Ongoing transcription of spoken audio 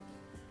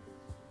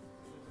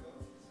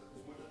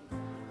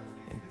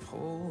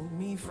hold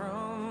me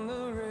from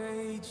the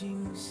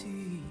raging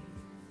sea,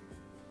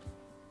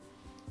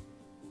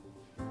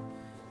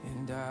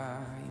 and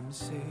I am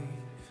safe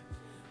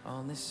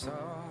on this solid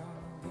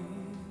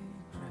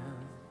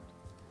ground.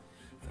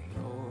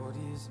 The Lord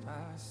is my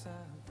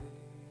salvation.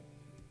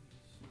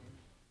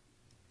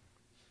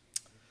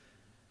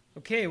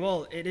 Okay,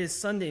 well, it is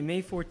Sunday,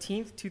 May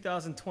 14th,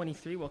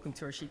 2023. Welcome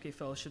to our Sheep Gate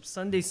Fellowship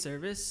Sunday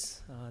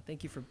service.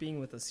 Thank you for being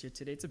with us here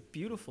today. It's a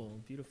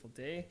beautiful, beautiful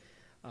day.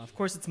 Of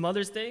course, it's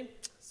Mother's Day,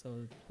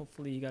 so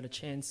hopefully you got a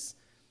chance,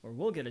 or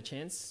will get a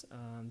chance,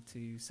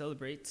 to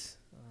celebrate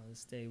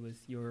this day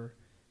with your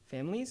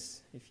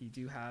families. If you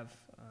do have,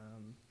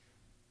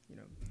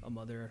 a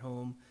mother at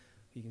home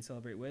who you can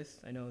celebrate with.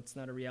 I know it's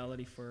not a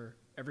reality for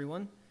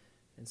everyone,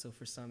 and so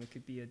for some it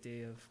could be a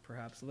day of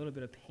perhaps a little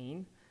bit of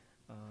pain.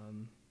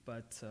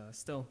 But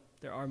still,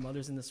 there are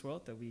mothers in this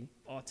world that we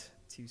ought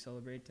to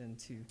celebrate and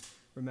to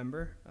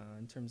remember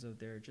in terms of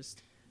their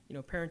just,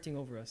 parenting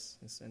over us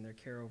and their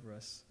care over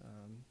us.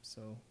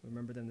 So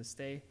remember them this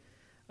day.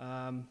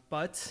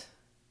 But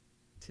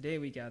today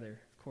we gather,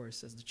 of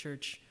course, as the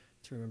church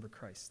to remember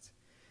Christ.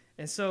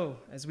 And so,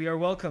 as we are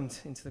welcomed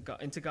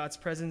into God's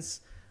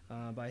presence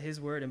by His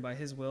word and by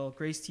His will,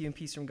 grace to you and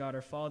peace from God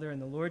our Father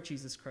and the Lord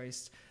Jesus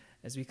Christ,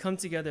 as we come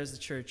together as the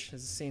church,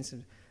 as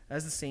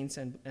the saints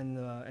and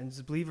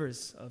as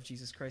believers of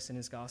Jesus Christ and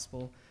His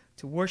gospel,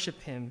 to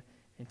worship Him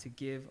and to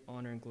give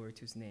honor and glory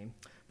to His name.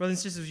 Brothers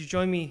and sisters, would you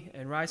join me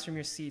and rise from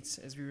your seats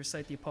as we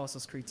recite the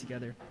Apostles' Creed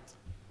together?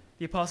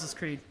 The Apostles'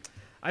 Creed.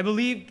 I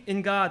believe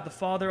in God, the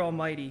Father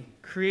Almighty,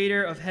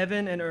 creator of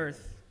heaven and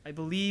earth. I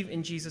believe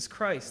in Jesus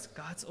Christ,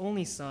 God's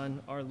only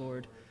Son, our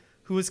Lord,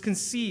 who was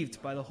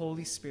conceived by the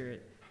Holy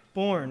Spirit,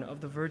 born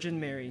of the Virgin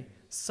Mary,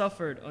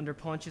 suffered under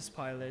Pontius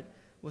Pilate,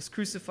 was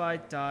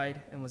crucified,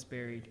 died, and was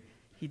buried.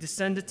 He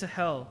descended to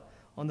hell.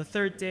 On the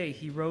third day,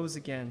 He rose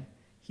again.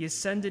 He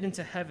ascended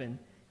into heaven.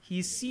 He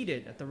is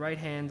seated at the right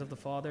hand of the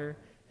Father,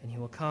 and He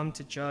will come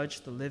to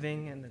judge the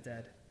living and the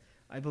dead.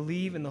 I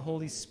believe in the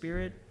Holy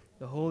Spirit,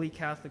 the Holy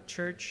Catholic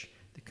Church,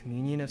 the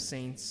communion of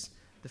saints,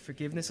 the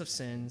forgiveness of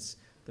sins,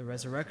 the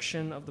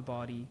resurrection of the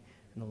body,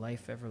 and the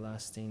life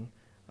everlasting.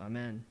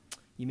 Amen.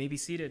 You may be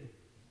seated.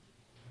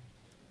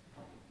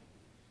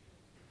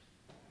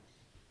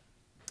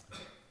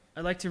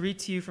 I'd like to read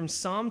to you from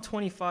Psalm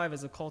 25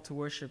 as a call to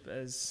worship,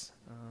 as,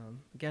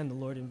 again, the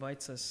Lord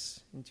invites us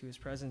into His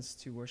presence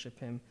to worship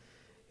Him.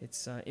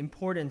 It's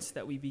important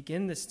that we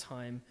begin this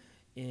time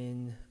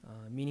in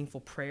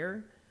meaningful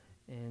prayer,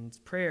 and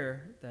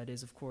prayer that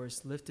is, of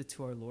course, lifted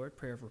to our Lord,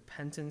 prayer of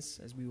repentance,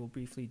 as we will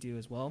briefly do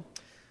as well.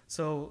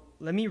 So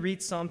let me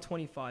read Psalm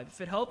 25.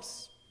 If it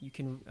helps, you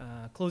can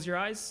close your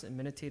eyes and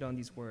meditate on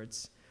these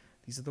words.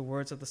 These are the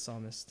words of the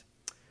psalmist.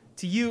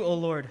 To you, O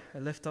Lord, I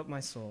lift up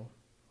my soul.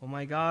 O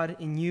my God,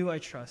 in you I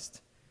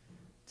trust.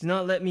 Do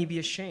not let me be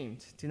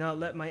ashamed. Do not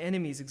let my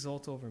enemies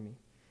exult over me.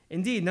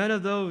 Indeed, none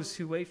of those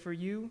who wait for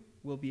you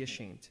will be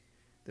ashamed.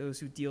 Those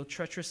who deal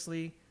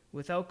treacherously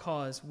without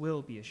cause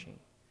will be ashamed.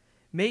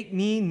 Make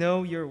me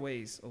know your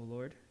ways, O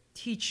Lord.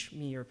 Teach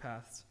me your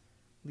paths.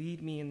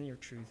 Lead me in your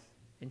truth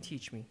and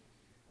teach me.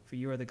 For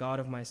you are the God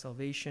of my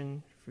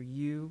salvation. For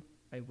you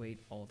I wait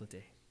all the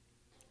day.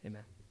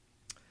 Amen.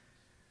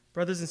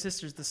 Brothers and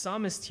sisters, the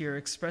psalmist here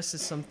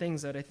expresses some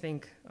things that I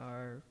think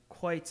are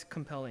quite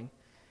compelling.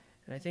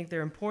 And I think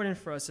they're important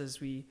for us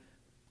as we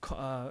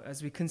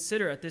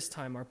consider at this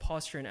time our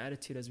posture and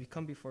attitude as we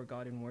come before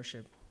God in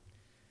worship.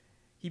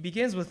 He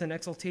begins with an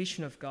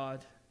exaltation of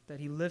God, that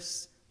he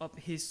lifts up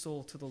his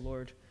soul to the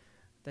Lord,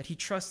 that he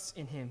trusts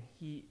in Him.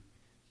 He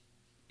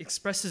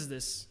expresses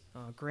this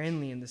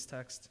grandly in this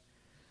text.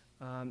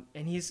 And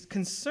his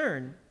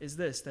concern is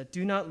this, that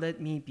do not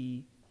let me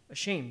be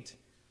ashamed.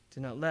 Do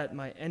not let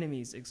my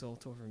enemies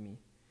exult over me.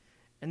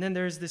 And then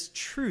there's this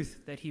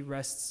truth that he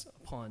rests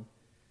upon,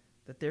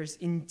 that there's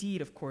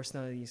indeed, of course,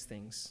 none of these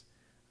things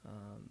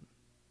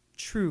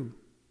true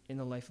in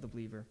the life of the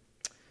believer.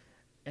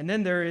 And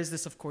then there is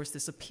this, of course,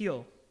 this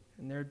appeal,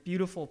 and they're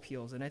beautiful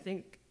appeals. And I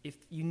think if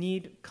you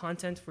need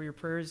content for your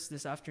prayers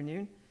this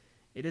afternoon,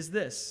 it is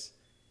this: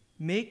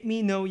 make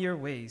me know your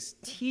ways,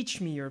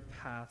 teach me your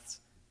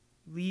paths,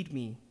 lead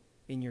me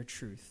in your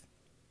truth.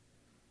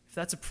 If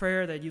that's a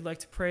prayer that you'd like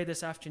to pray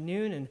this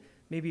afternoon, and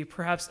maybe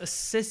perhaps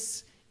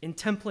assists in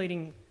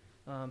templating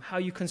how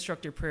you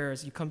construct your prayer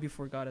as you come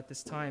before God at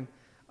this time,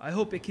 I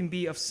hope it can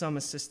be of some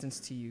assistance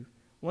to you.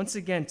 Once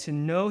again, to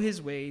know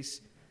His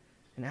ways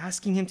and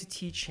asking Him to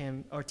teach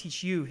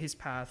you His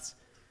paths,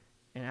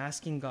 and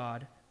asking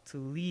God to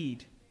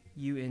lead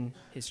you in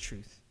His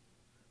truth.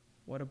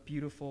 What a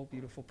beautiful,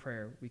 beautiful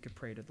prayer we could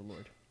pray to the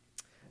Lord.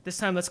 This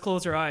time, let's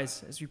close our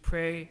eyes as we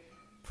pray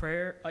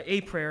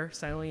a prayer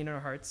silently in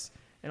our hearts,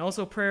 and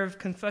also a prayer of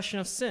confession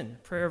of sin,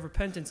 prayer of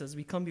repentance as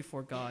we come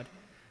before God.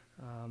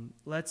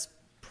 Let's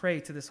pray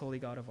to this holy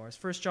God of ours.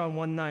 1 John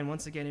 1:9,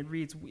 once again, it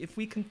reads, if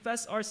we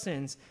confess our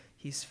sins,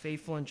 He's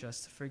faithful and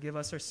just to forgive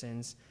us our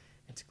sins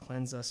and to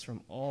cleanse us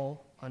from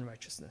all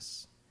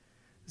unrighteousness.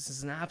 This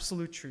is an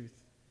absolute truth.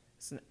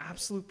 It's an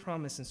absolute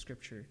promise in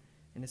Scripture,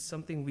 and it's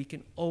something we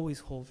can always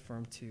hold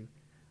firm to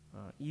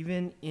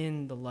even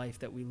in the life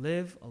that we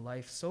live, a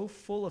life so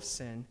full of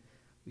sin,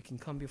 we can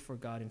come before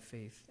God in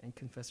faith and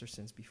confess our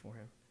sins before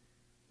him.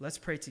 Let's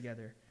pray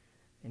together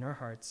in our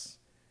hearts,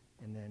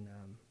 and then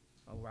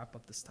I'll wrap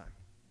up this time.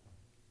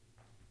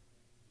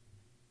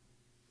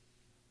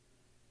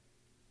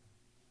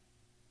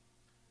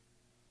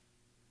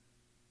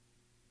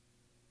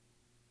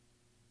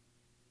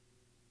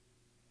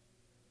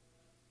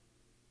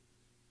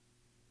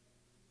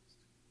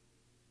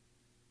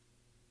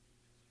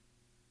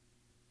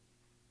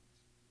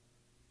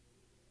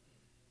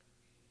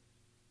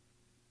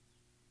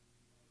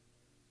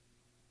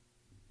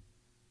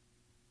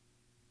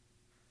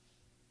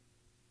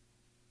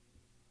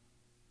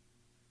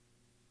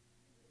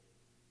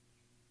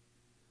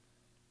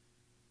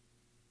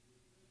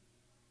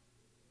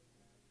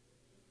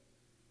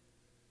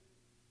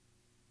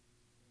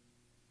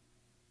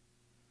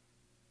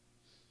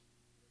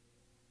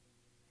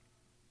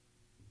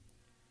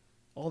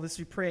 All this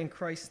we pray in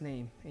Christ's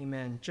name.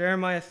 Amen.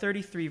 Jeremiah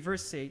 33,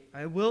 verse 8,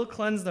 I will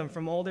cleanse them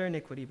from all their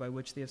iniquity by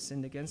which they have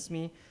sinned against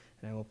me,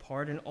 and I will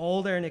pardon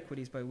all their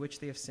iniquities by which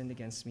they have sinned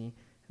against me,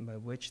 and by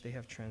which they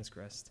have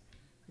transgressed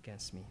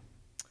against me.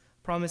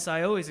 Promise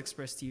I always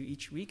express to you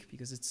each week,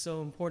 because it's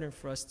so important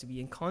for us to be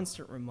in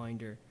constant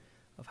reminder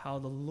of how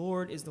the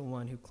Lord is the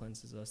one who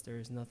cleanses us. There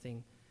is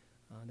nothing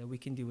that we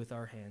can do with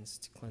our hands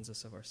to cleanse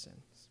us of our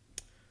sins.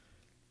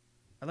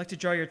 I'd like to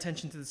draw your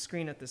attention to the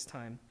screen at this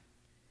time.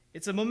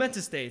 It's a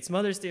momentous day. It's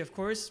Mother's Day, of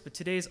course, but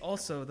today is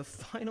also the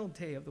final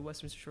day of the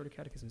Westminster Shorter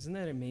Catechism. Isn't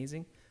that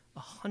amazing?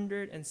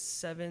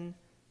 107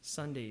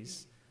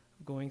 Sundays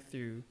of going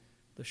through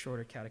the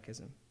Shorter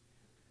Catechism.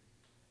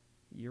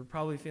 You're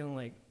probably feeling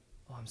like,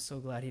 oh, I'm so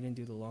glad he didn't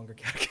do the longer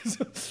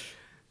catechism.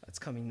 That's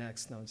coming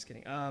next. No, I'm just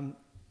kidding.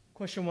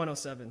 Question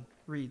 107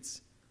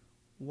 reads,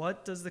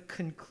 what does the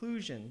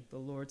conclusion, the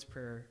Lord's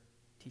Prayer,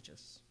 teach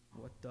us?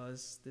 What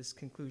does this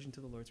conclusion to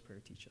the Lord's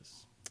Prayer teach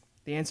us?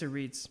 The answer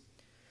reads,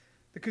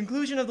 the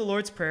conclusion of the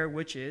Lord's Prayer,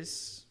 which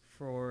is,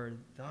 for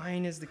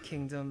thine is the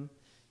kingdom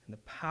and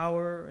the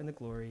power and the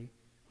glory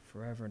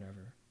forever and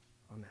ever.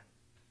 Amen.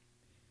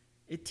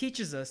 It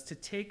teaches us to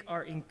take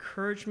our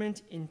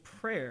encouragement in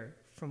prayer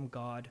from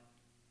God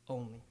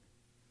only,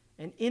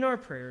 and in our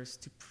prayers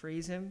to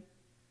praise him,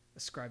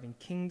 ascribing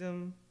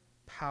kingdom,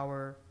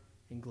 power,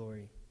 and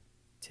glory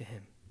to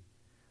him.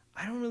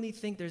 I don't really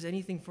think there's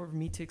anything for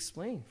me to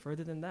explain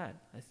further than that.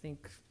 I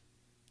think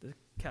the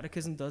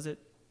Catechism does it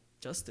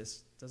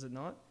justice, does it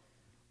not?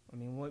 I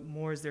mean, what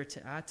more is there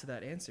to add to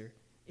that answer?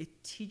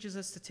 It teaches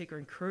us to take our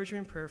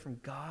encouragement in prayer from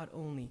God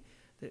only.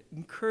 That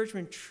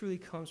encouragement truly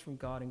comes from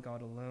God and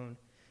God alone.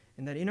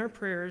 And that in our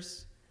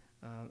prayers,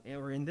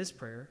 or in this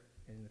prayer,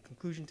 in the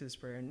conclusion to this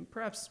prayer, and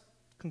perhaps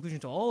conclusion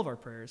to all of our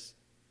prayers,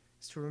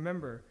 is to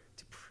remember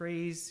to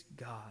praise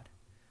God.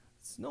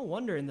 It's no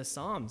wonder in the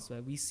Psalms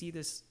that we see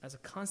this as a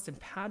constant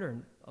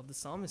pattern of the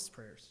psalmist's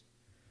prayers,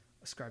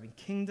 ascribing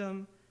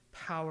kingdom,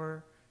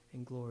 power,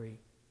 and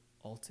glory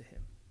all to him.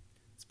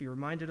 Let's be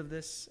reminded of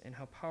this and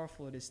how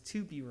powerful it is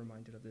to be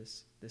reminded of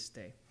this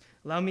day.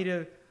 Allow me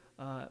to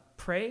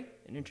pray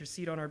and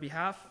intercede on our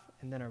behalf,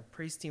 and then our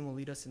praise team will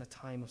lead us in a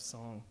time of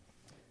song.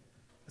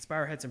 Let's bow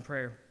our heads in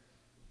prayer.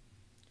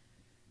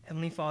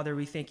 Heavenly Father,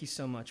 we thank you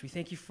so much. We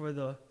thank you for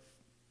the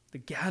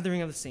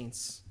gathering of the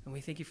saints, and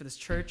we thank you for this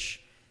church,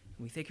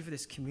 and we thank you for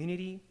this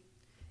community.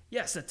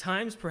 Yes, at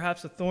times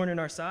perhaps a thorn in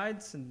our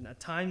sides, and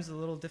at times a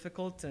little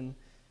difficult and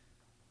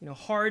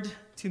hard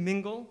to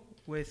mingle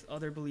with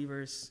other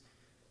believers.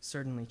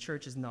 Certainly,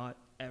 church is not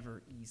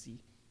ever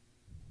easy.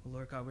 But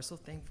Lord God, we're so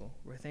thankful.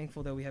 We're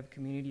thankful that we have a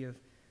community of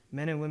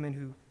men and women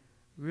who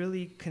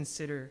really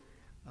consider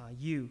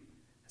you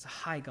as a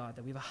high God,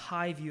 that we have a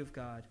high view of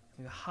God,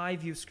 we have a high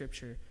view of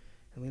Scripture,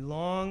 and we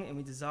long and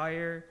we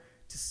desire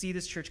to see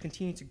this church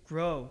continue to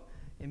grow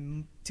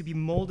and to be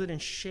molded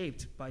and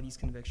shaped by these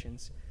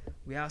convictions.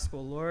 We ask,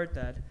 O Lord,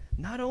 that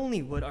not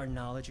only would our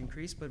knowledge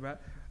increase, but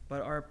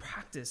our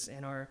practice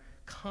and our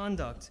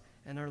conduct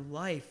and our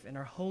life and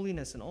our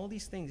holiness and all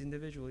these things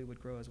individually would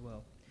grow as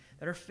well.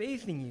 That our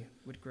faith in you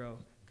would grow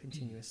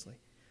continuously.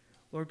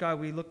 Lord God,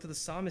 we look to the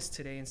psalmist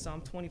today in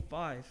Psalm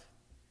 25,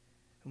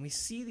 and we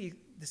see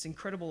this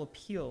incredible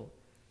appeal.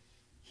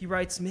 He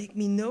writes, make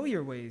me know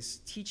your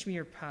ways, teach me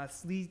your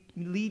paths, lead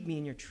me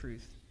in your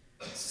truth.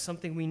 This is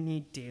something we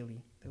need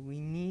daily, that we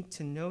need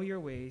to know your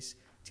ways,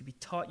 to be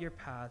taught your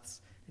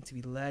paths, and to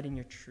be led in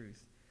your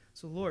truth.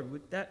 So Lord,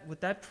 would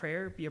that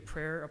prayer be a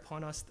prayer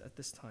upon us at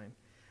this time?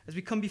 As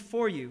we come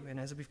before you, and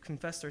as we've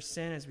confessed our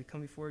sin, as we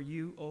come before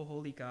you, O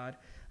holy God,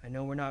 I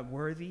know we're not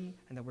worthy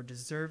and that we're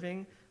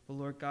deserving, but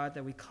Lord God,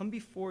 that we come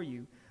before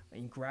you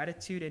in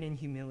gratitude and in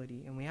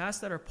humility. And we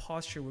ask that our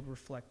posture would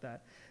reflect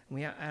that.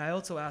 And I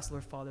also ask,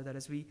 Lord Father, that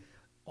as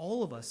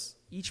all of us,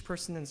 each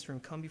person in this room,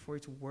 come before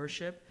you to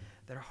worship,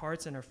 that our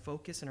hearts and our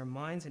focus and our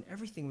minds and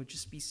everything would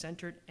just be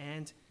centered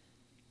and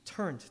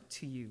turned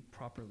to you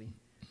properly.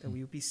 That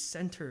we would be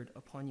centered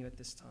upon you at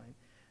this time.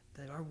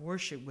 That our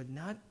worship would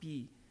not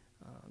be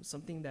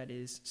something that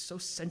is so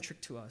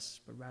centric to us,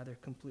 but rather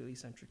completely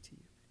centric to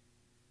you.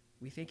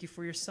 We thank you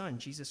for your Son,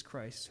 Jesus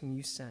Christ, whom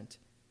you sent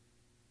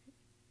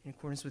In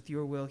accordance with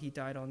your will, he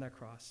died on that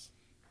cross.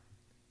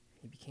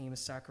 He became a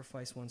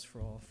sacrifice once for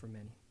all for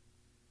many.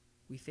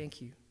 We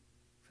thank you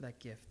for that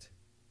gift.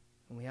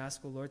 And we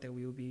ask, O Lord, that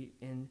we will be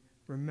in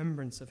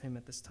remembrance of him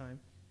at this time.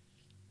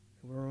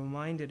 We're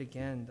reminded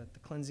again that the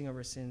cleansing of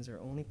our sins are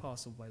only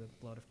possible by the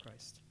blood of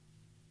Christ.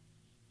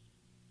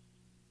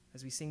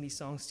 As we sing these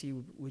songs to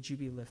you, would you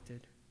be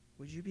lifted?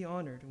 Would you be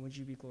honored? And would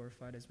you be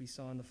glorified, as we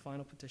saw in the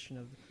final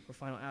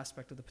final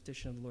aspect of the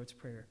petition of the Lord's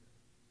Prayer,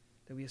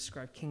 that we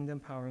ascribe kingdom,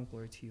 power, and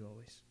glory to you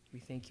always. We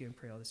thank you and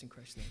pray all this in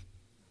Christ's name.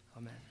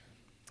 Amen.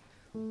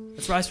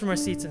 Let's rise from our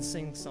seats and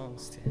sing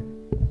songs to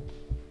him.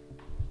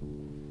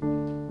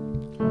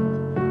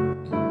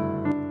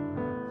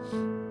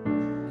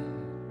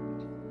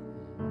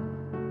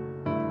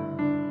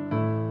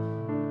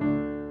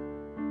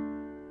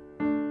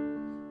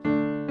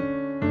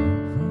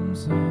 From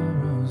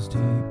sorrow's deep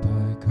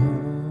I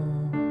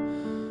come,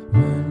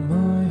 when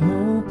my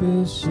hope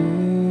is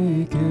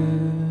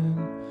shaken,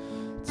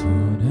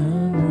 torn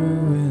and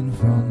ruined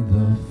from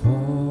the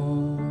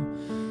fall.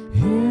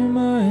 Hear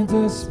my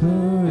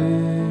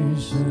desperation,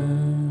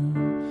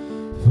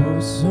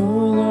 for so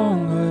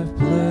long I've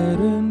bled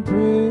and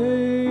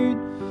prayed.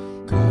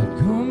 God,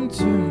 come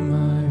to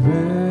my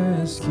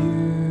rescue.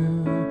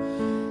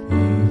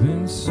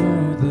 Even so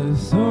the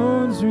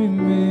thorns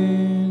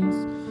remains,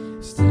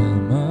 still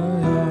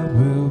my heart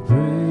will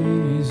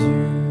praise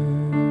you.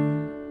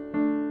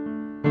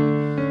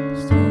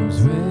 Storms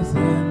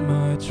within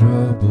my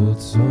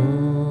troubled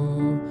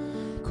soul,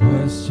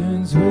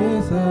 questions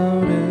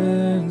without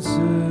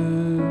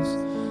answers.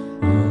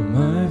 On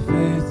my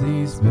faith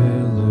these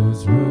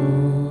billows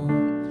roll.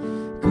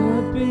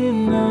 God, be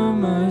now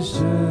my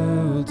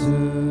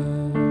shelter.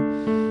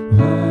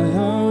 Why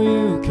are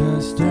you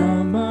cast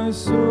down, my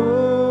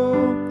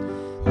soul?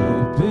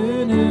 Hope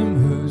in him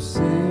who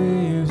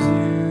saves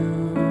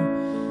you.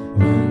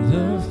 When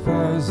the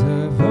fires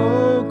have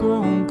all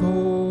grown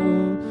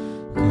cold,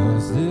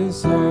 cause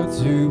this heart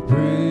to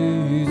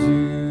praise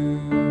you.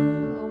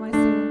 Oh, my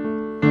soul.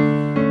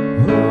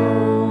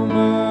 Oh,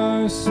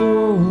 my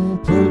soul,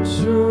 put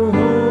your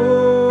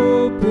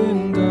hope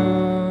in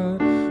God,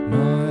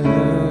 my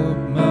help,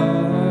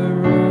 my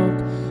rock,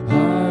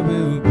 I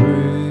will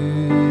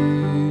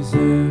praise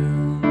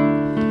him.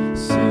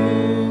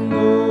 Sing,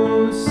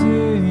 oh,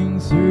 sing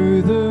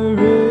through the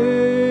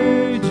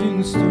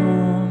raging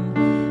storm,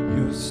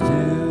 you're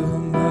still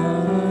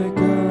my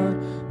God,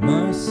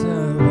 my salvation.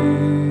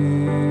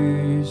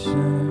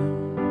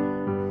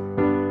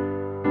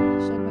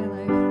 Should my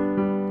life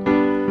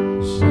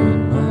Should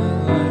my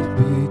life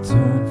be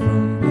torn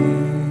from me,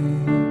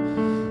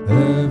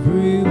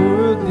 every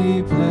worldly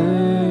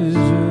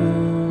pleasure,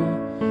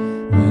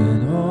 when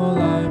all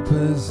I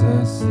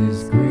possess is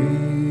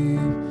grief,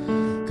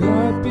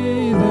 God,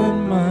 be then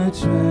my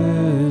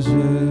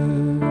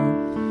treasure.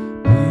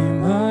 Be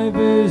my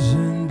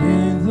vision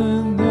in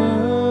the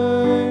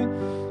night,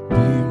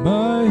 be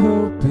my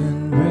hope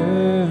and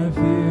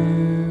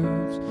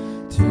refuge,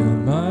 till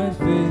my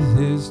faith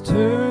is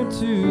turned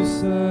to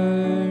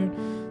sight.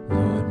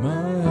 Lord,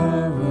 my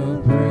heart will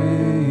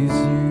praise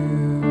you.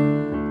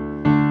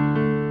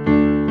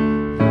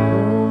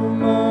 Oh,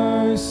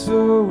 my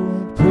soul,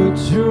 put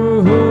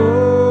your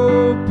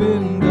hope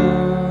in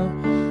God,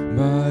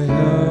 my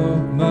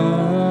help,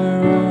 my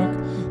rock,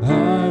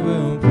 I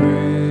will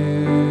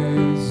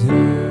praise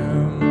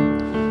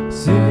him.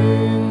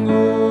 Sing,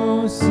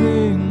 oh,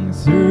 sing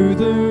through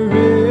the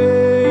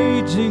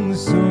raging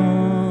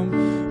storm,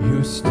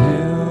 you're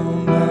still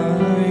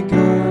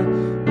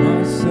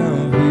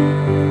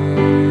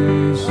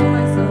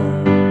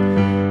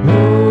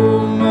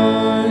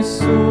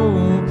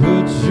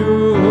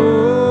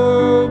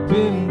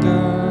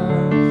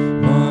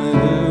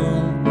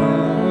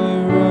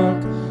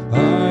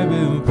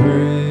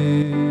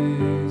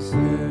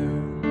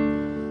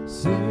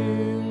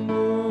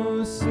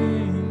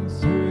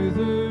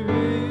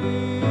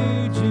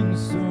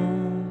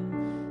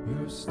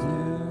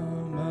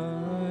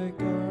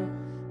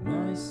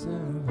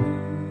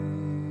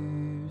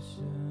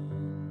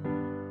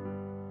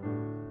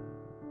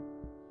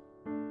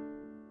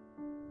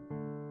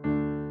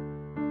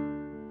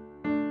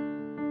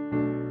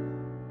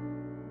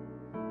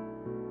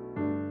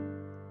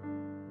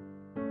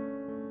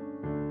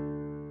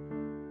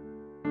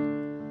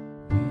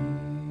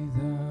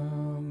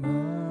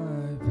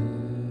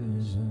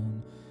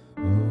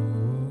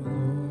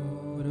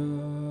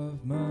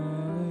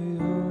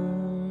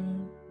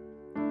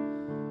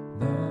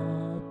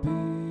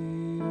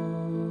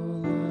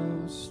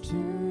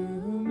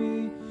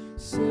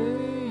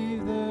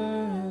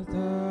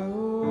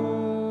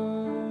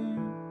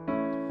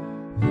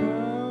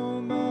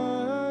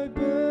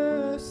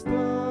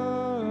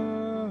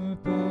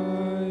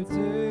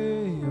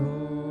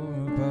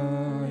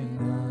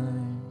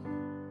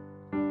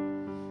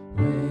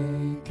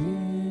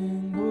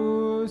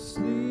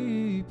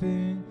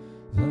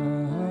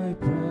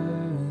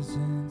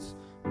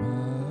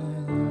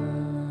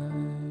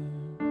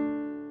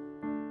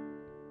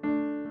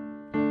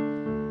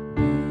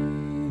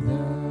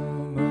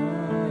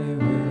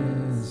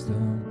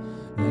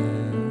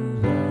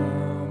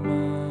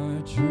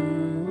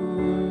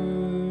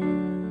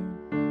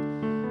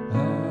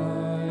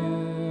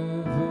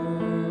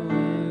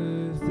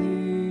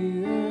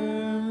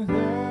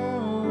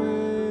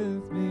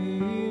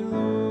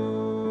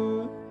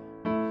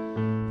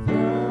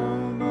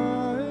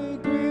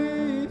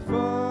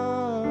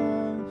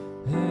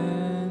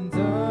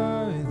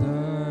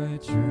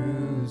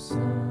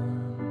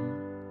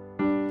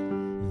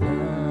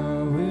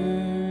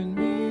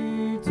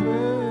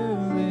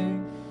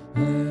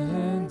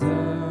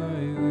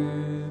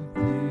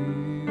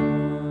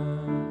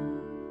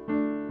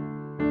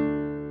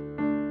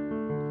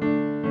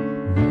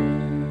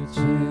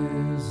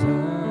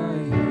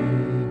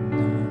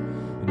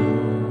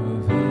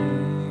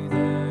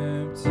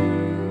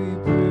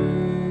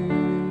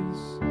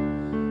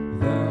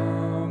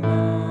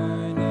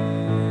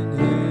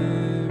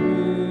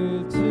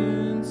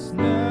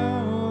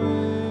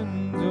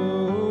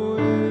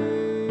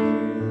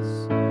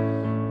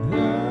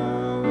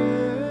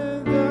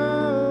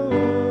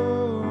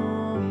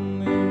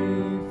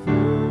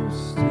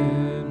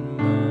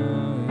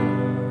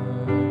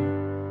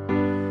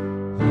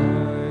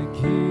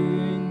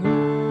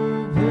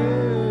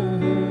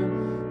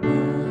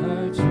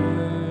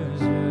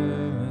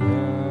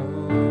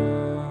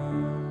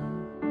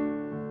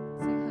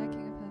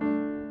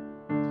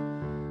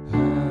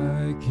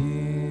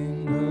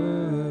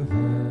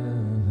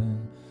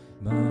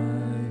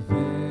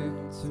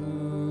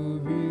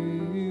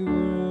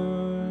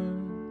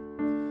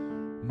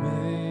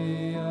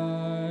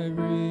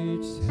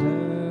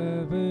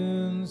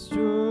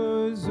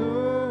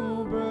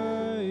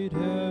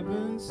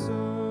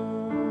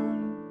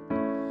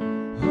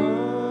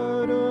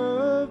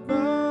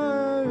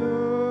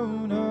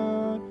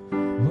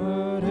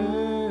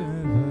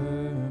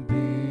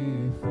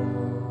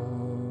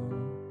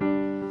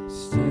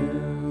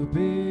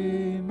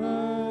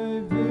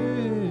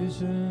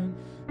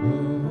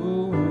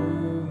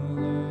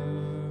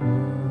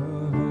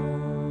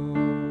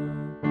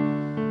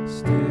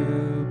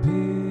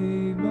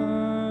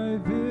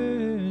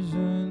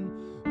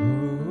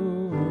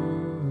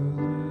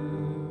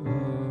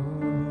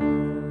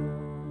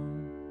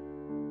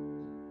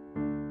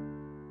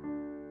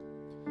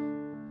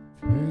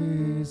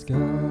Praise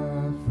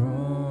God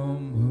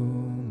from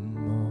whom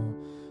all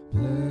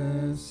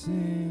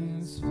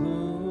blessings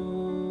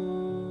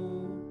flow.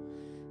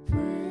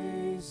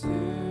 Praise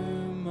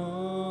Him,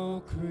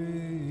 all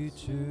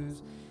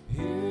creatures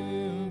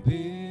here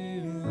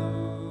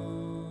below.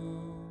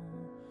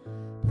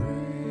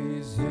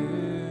 Praise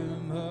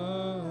Him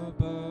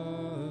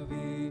above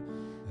ye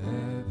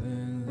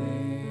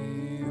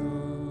heavenly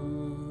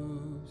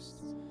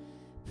hosts.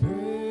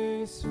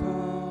 Praise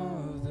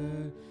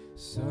Father,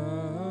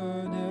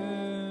 Son,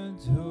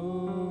 and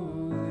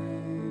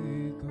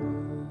Holy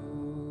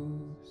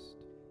Ghost.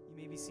 You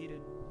may be seated.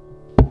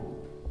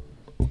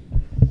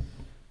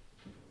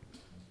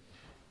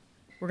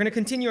 We're going to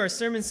continue our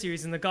sermon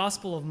series in the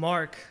Gospel of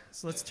Mark.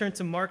 So let's turn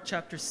to Mark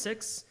chapter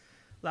 6.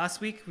 Last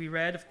week we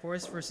read, of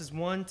course, verses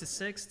 1 to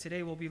 6.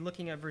 Today we'll be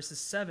looking at verses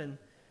 7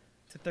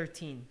 to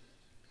 13.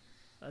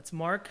 That's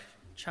Mark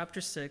chapter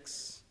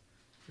 6,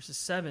 verses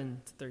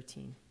 7 to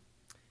 13.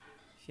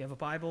 If you have a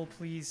Bible,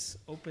 please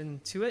open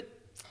to it.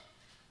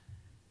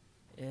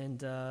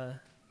 And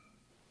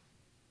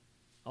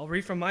I'll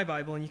read from my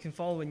Bible and you can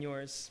follow in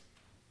yours.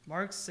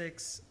 Mark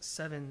 6,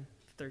 7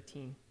 to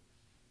 13.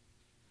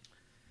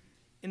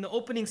 In the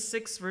opening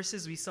 6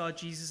 verses, we saw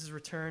Jesus'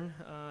 return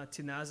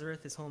to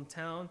Nazareth, his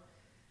hometown.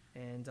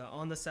 And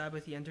on the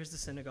Sabbath, he enters the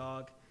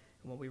synagogue.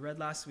 And what we read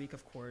last week,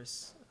 of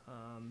course,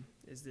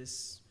 is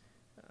this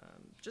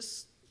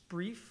just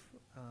brief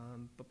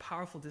but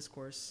powerful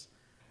discourse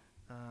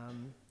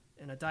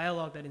and a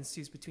dialogue that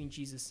ensues between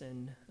Jesus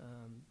and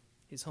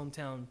his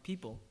hometown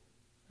people,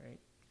 right?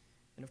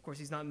 And of course,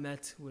 he's not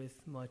met with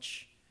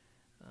much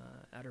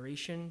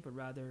adoration, but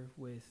rather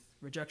with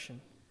rejection.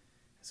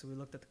 So we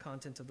looked at the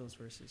content of those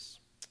verses.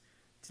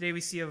 Today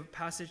we see a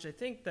passage, I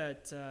think,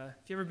 that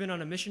if you've ever been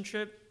on a mission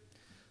trip,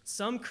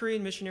 some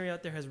Korean missionary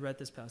out there has read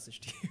this passage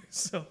to you.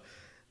 So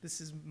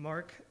this is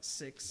Mark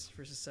 6,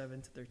 verses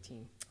 7 to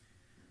 13.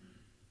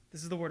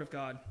 This is the word of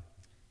God.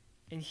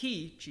 And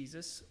he,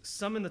 Jesus,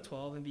 summoned the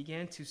 12 and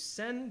began to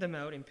send them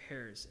out in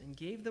pairs and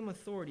gave them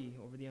authority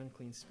over the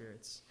unclean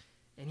spirits.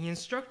 And he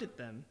instructed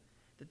them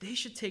that they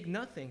should take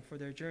nothing for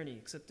their journey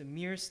except a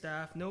mere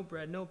staff, no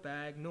bread, no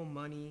bag, no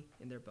money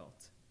in their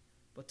belt,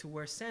 but to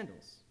wear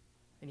sandals.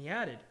 And he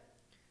added,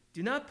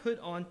 do not put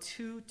on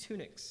 2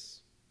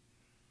 tunics.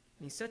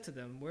 And he said to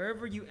them,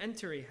 wherever you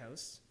enter a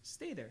house,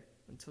 stay there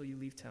until you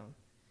leave town.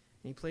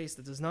 Any place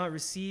that does not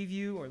receive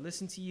you or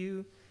listen to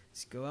you,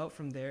 just go out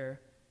from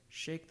there,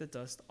 shake the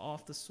dust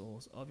off the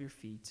soles of your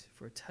feet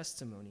for a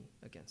testimony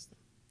against them.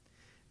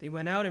 They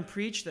went out and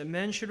preached that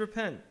men should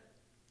repent.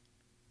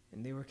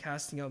 And they were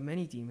casting out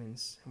many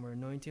demons and were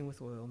anointing with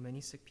oil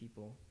many sick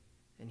people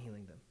and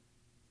healing them.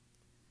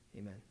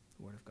 Amen.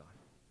 The word of God.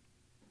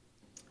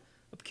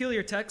 A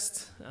peculiar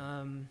text,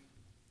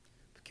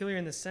 peculiar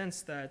in the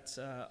sense that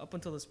up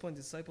until this point,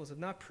 the disciples have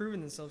not proven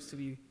themselves to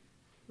be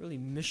really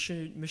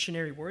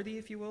missionary worthy,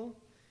 if you will.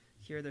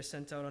 Here they're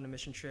sent out on a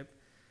mission trip.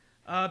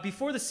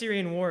 Before the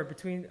Syrian war,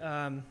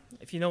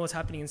 if you know what's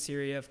happening in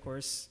Syria, of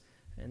course,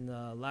 in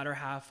the latter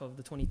half of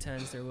the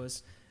 2010s, there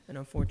was an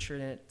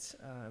unfortunate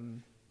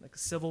like a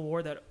civil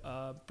war that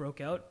broke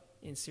out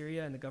in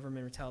Syria, and the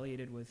government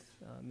retaliated with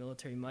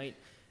military might,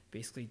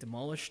 basically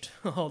demolished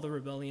all the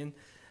rebellion.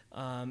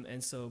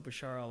 And so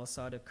Bashar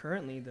al-Assad,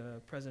 currently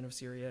the president of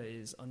Syria,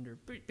 is under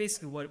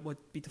basically what would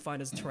be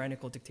defined as a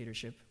tyrannical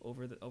dictatorship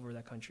over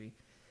that country.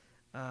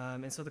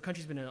 And so the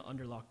country's been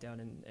under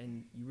lockdown,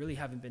 and you really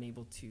haven't been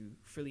able to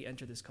freely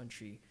enter this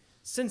country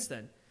since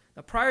then.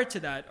 Now, prior to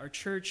that, our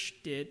church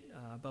did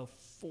about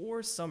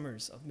 4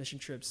 summers of mission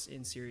trips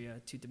in Syria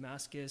to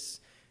Damascus,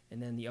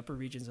 and then the upper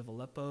regions of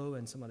Aleppo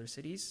and some other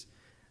cities.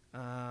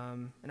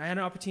 And I had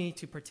an opportunity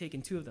to partake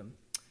in 2 of them.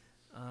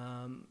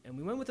 And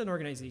we went with an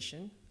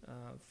organization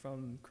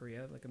from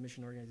Korea, like a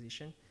mission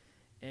organization.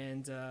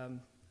 And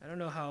I don't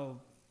know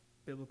how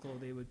biblical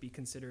they would be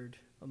considered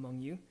among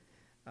you.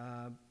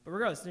 But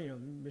regardless,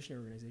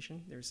 missionary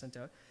organization, they were sent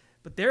out.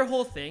 But their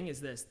whole thing is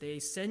this. They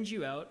send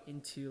you out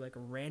into like a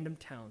random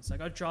town. So I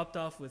got dropped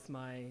off with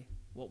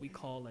what we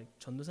call like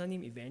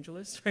전도사님,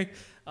 evangelist, right?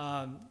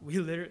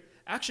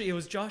 Actually, it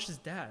was Josh's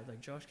dad,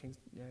 like Josh King,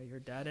 your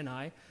dad and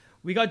I.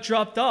 We got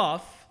dropped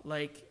off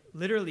like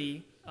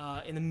literally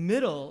in the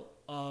middle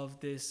of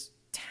this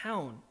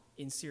town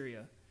in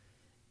Syria.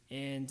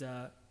 And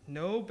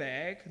no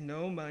bag,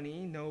 no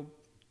money,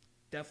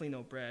 definitely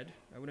no bread.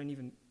 I wouldn't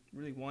even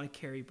really want to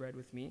carry bread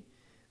with me.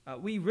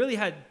 We really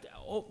had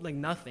like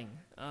nothing.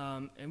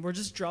 And we're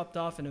just dropped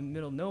off in the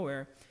middle of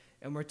nowhere.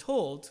 And we're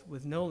told,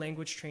 with no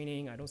language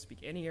training, I don't speak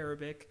any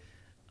Arabic,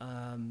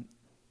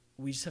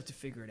 we just have to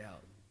figure it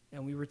out.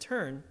 And we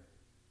return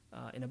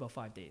in about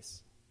 5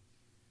 days.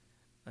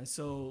 And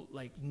so,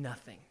 like,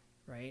 nothing,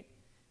 right?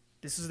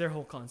 This is their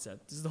whole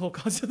concept. This is the whole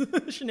concept of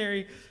the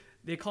missionary.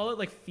 They call it,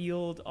 like,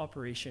 field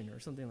operation or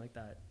something like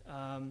that.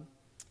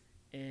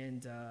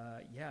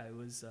 It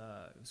was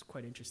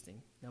quite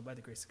interesting. Now, by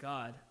the grace of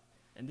God,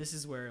 and this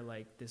is where,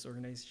 like, this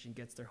organization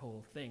gets their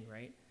whole thing,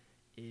 right?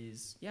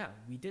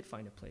 We did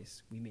find a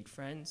place. We made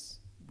friends.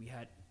 We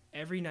had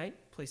every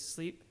night place to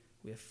sleep.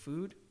 We have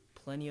food,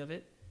 plenty of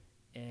it,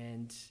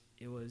 And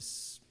it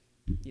was,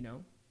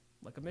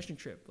 like a mission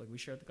trip. Like we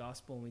shared the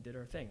gospel and we did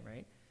our thing,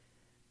 right?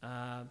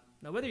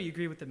 Now, whether you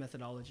agree with the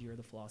methodology or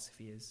the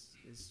philosophy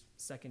is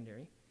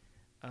secondary.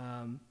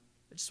 I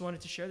just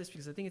wanted to share this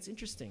because I think it's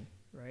interesting,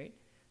 right?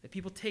 That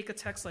people take a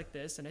text like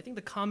this, and I think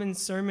the common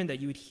sermon that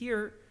you would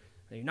hear,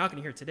 that you're not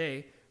going to hear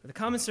today, but the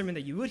common sermon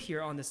that you would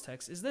hear on this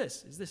text is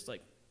this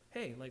like,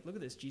 hey, like, look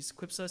at this. Jesus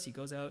equips us. He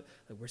goes out.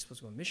 Like, we're supposed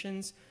to go on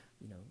missions,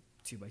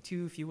 2 by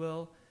 2, if you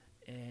will.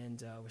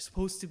 And we're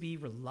supposed to be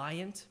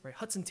reliant, right?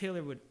 Hudson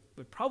Taylor would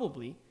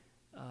probably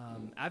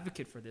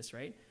advocate for this,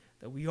 right?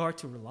 That we are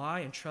to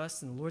rely and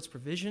trust in the Lord's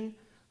provision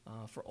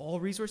for all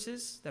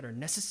resources that are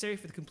necessary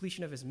for the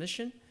completion of his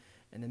mission.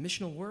 And the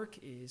missional work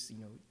is,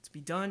 to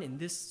be done in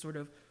this sort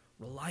of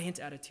reliant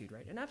attitude,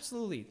 right? And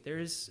absolutely, there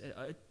is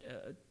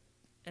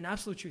an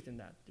absolute truth in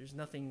that. There's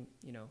nothing,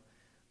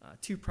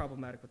 too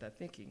problematic with that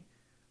thinking,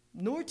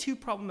 nor too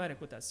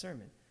problematic with that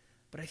sermon.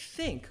 But I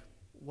think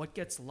what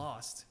gets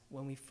lost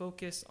when we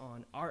focus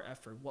on our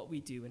effort, what we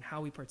do, and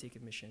how we partake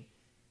in mission,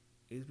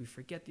 is we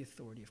forget the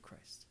authority of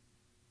Christ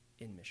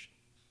in mission.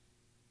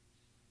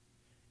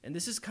 And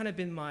this has kind of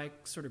been my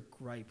sort of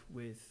gripe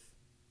with,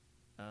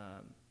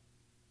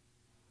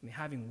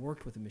 having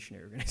worked with a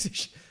missionary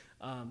organization,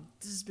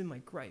 this has been my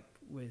gripe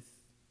with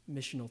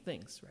missional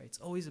things, right? It's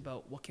always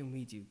about what can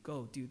we do?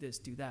 Go, do this,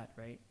 do that,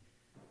 right?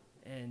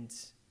 And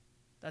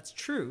that's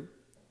true,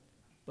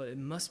 but it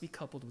must be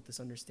coupled with this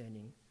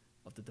understanding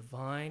of the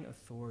divine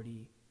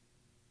authority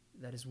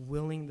that is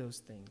willing those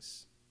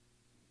things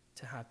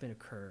to happen,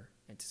 occur,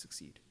 and to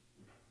succeed,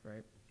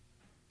 right?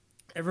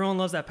 Everyone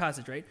loves that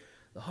passage, right?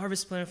 The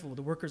harvest is plentiful,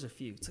 the workers are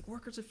few. It's like,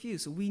 workers are few,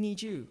 so we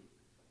need you.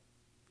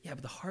 Yeah,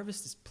 but the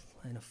harvest is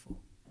plentiful.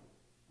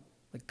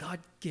 Like, God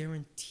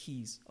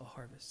guarantees a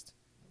harvest,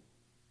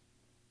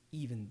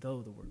 even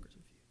though the workers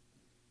are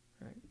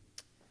few, right?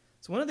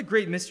 So one of the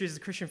great mysteries of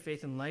the Christian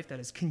faith and life that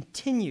has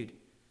continued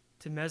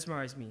to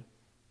mesmerize me,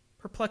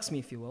 perplex me,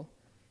 if you will,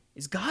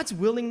 is God's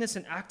willingness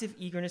and active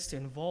eagerness to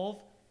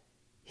involve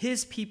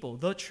his people,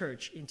 the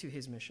church, into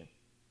his mission.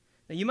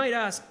 Now, you might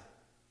ask,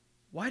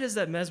 why does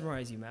that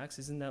mesmerize you, Max?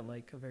 Isn't that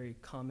like a very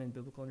common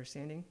biblical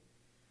understanding?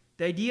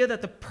 The idea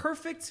that the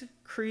perfect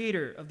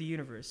creator of the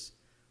universe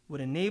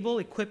would enable,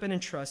 equip, and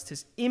entrust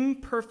his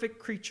imperfect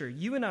creature,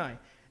 you and I,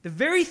 the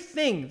very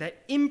thing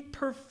that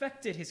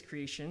imperfected his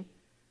creation,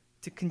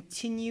 to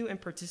continue and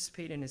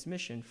participate in his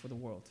mission for the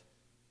world.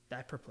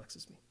 That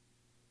perplexes me.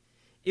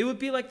 It would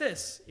be like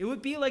this. It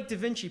would be like Da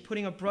Vinci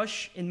putting a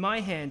brush in my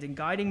hand and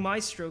guiding my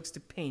strokes to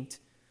paint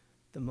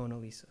the Mona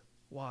Lisa.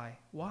 Why?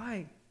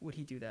 Why would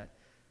he do that?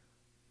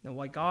 Now,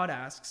 why God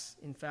asks,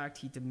 in fact,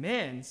 he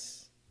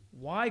demands,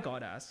 why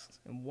God asks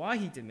and why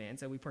he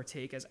demands that we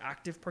partake as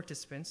active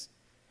participants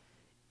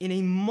in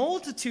a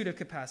multitude of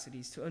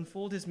capacities to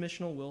unfold his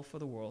missional will for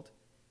the world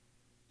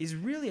is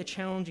really a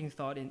challenging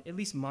thought in at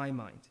least my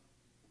mind.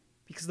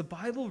 Because the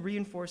Bible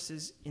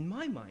reinforces, in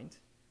my mind,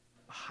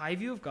 a high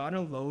view of God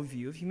and a low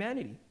view of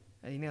humanity.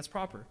 I think that's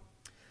proper.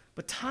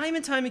 But time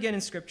and time again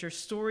in Scripture,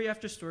 story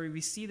after story,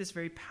 we see this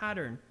very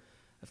pattern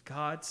of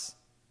God's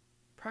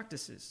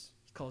practices.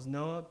 He calls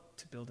Noah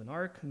to build an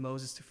ark,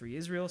 Moses to free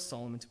Israel,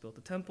 Solomon to build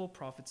the temple,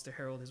 prophets to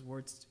herald his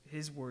word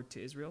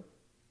to Israel.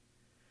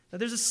 Now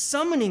there's a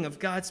summoning of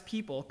God's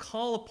people, a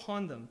call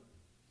upon them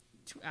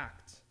to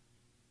act,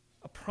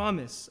 a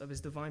promise of his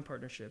divine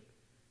partnership,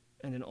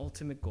 and an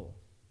ultimate goal.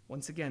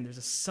 Once again, there's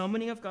a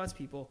summoning of God's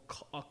people,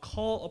 a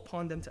call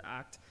upon them to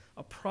act,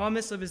 a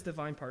promise of his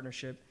divine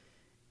partnership,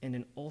 and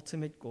an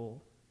ultimate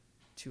goal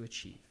to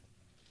achieve.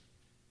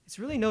 It's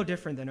really no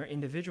different than our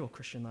individual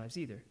Christian lives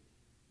either.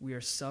 We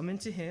are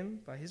summoned to him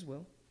by his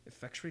will,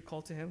 effectually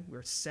called to him. We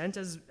are sent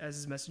as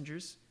his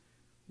messengers.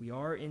 We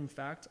are, in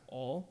fact,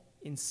 all,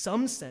 in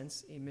some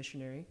sense, a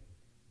missionary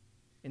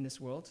in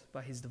this world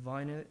by his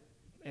divine,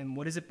 and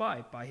what is it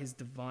by? By his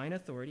divine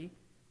authority,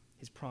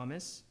 his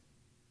promise,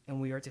 and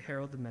we are to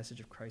herald the message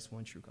of Christ's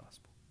one true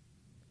gospel.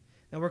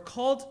 Now we're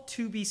called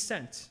to be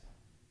sent.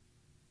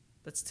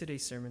 That's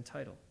today's sermon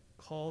title,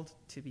 Called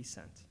to be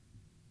Sent.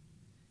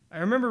 I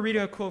remember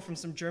reading a quote from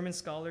some German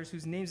scholars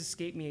whose names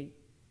escape me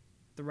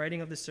the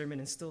writing of the sermon,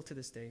 and still to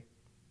this day.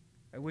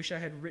 I wish I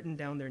had written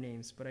down their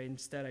names, but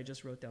instead I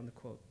just wrote down the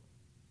quote.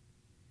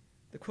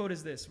 The quote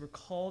is this: we're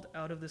called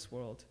out of this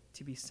world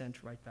to be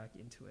sent right back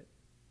into it.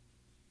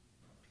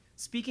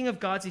 Speaking of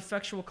God's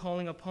effectual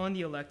calling upon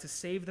the elect to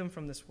save them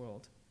from this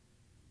world,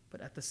 but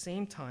at the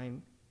same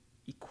time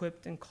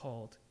equipped and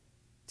called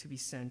to be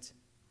sent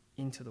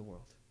into the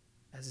world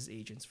as his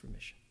agents for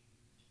mission.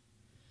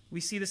 We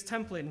see this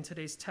template in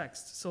today's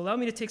text, so allow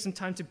me to take some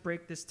time to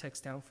break this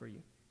text down for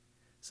you.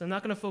 So I'm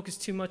not going to focus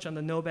too much on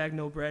the no bag,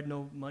 no bread,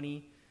 no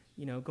money,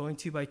 going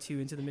 2 by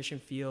 2 into the mission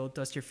field,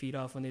 dust your feet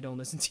off when they don't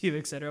listen to you,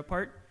 etc.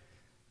 part.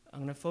 I'm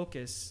going to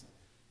focus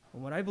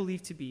on what I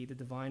believe to be the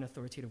divine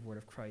authoritative word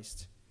of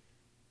Christ,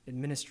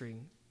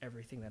 administering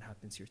everything that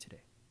happens here today.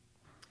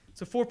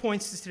 So 4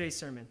 points to today's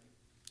sermon.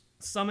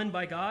 Summoned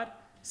by God,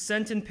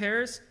 sent in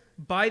pairs,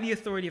 by the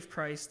authority of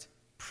Christ,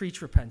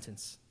 preach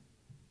repentance.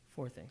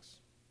 4 things.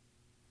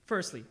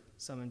 Firstly,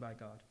 summoned by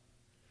God.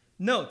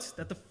 Note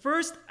that the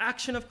first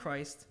action of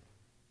Christ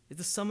is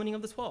the summoning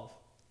of the 12.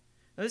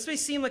 Now, this may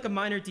seem like a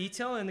minor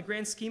detail in the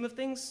grand scheme of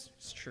things.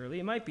 Surely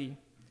it might be.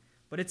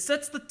 But it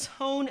sets the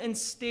tone and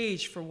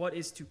stage for what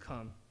is to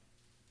come.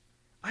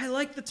 I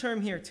like the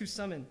term here, to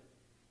summon.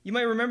 You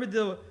might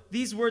remember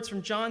these words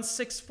from John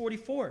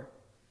 6:44.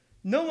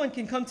 No one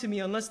can come to me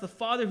unless the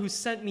Father who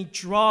sent me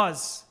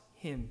draws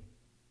him.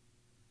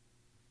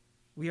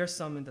 We are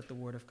summoned at the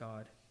word of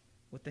God,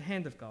 with the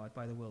hand of God,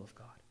 by the will of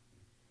God.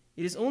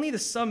 It is only the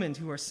summoned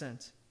who are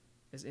sent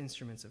as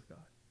instruments of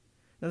God.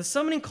 Now, the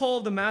summoning call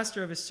of the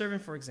master of his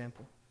servant, for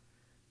example,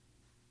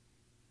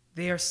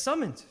 they are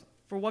summoned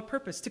for what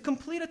purpose? To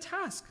complete a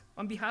task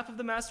on behalf of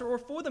the master or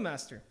for the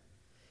master.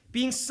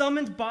 Being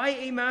summoned by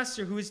a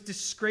master who is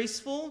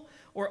disgraceful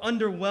or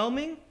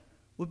underwhelming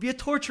would be a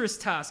torturous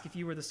task if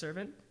you were the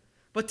servant.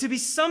 But to be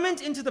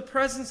summoned into the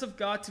presence of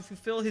God to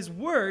fulfill his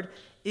word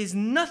is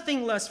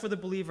nothing less for the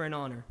believer an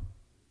honor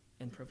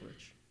and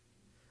privilege.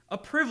 A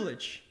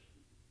privilege,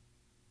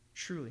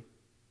 truly.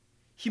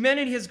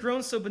 Humanity has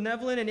grown so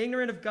benevolent and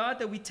ignorant of God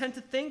that we tend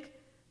to think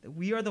that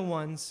we are the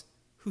ones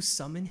who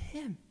summon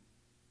him.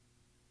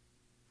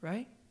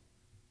 Right?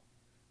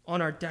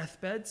 On our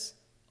deathbeds,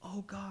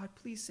 oh God,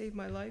 please save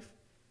my life.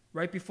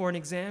 Right before an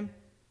exam,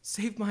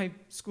 save my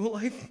school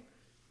life.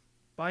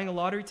 Buying a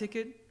lottery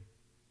ticket.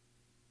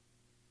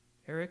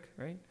 Eric,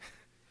 right?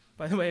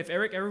 By the way, if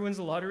Eric ever wins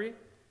the lottery,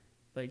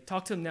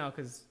 talk to him now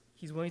because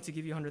he's willing to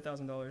give you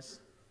 $100,000.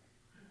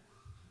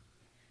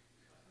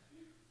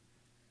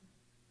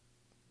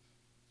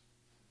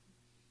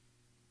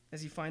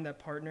 As you find that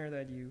partner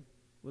that you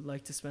would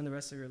like to spend the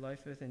rest of your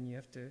life with and you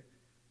have to,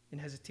 in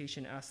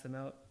hesitation, ask them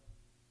out.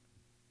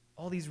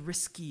 All these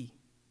risky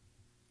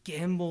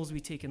gambles we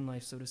take in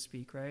life, so to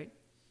speak, right?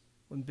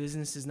 When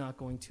business is not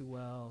going too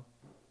well,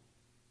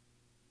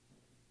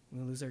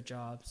 when we lose our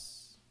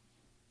jobs,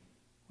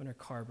 when our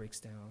car breaks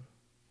down,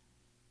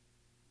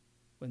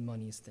 when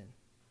money is thin.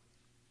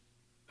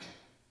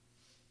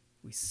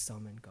 We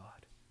summon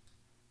God.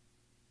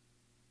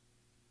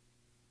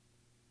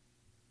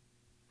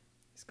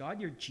 Is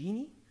God your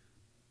genie?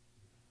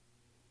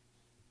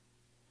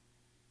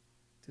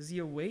 Does he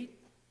await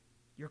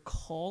your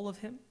call of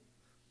him?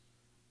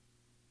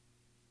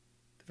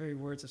 The very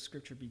words of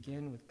Scripture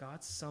begin with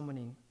God's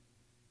summoning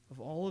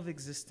of all of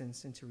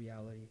existence into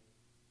reality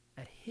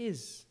at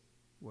his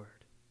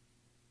word.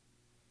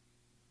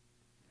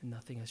 And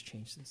nothing has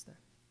changed since then.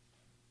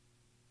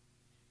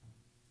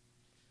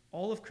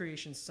 All of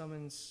creation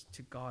summons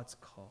to God's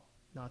call,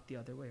 not the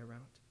other way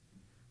around.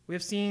 We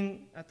have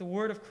seen at the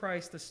word of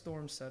Christ the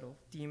storms settle,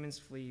 demons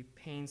flee,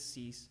 pain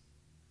cease,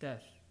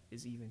 death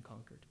is even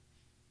conquered.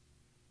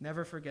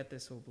 Never forget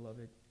this, O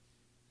beloved.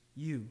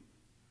 You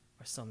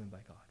are summoned by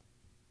God.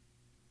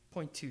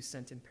 Point 2,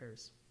 sent in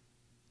pairs.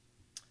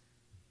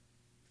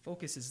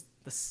 Focus is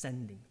the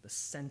sending, the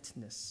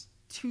sentness.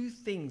 2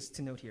 things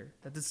to note here.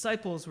 The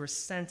disciples were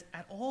sent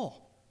at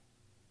all.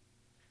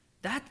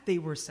 That they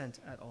were sent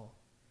at all.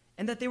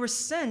 And that they were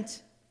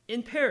sent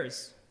in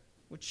pairs,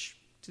 which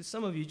to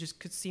some of you just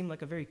could seem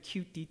like a very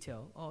cute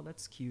detail. Oh,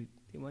 that's cute.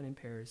 They went in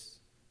pairs.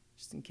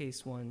 Just in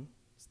case one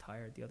is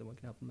tired, the other one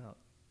can help them out.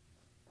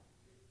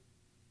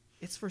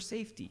 It's for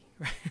safety,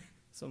 right?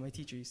 So my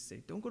teacher used to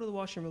say, don't go to the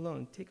washroom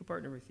alone. Take a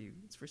partner with you.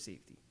 It's for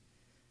safety.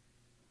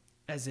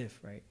 As if,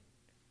 right?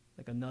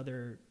 Like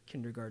another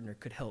kindergartner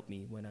could help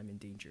me when I'm in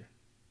danger.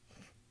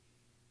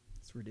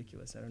 It's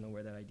ridiculous. I don't know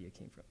where that idea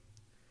came from.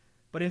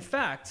 But in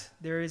fact,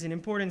 there is an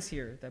importance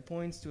here that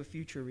points to a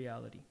future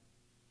reality.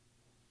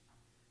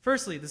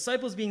 Firstly,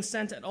 disciples being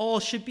sent at all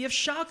should be of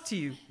shock to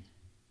you,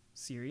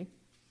 Siri,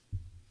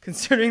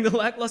 considering the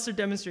lackluster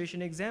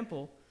demonstration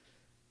example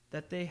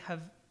that they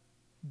have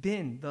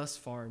been thus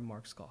far in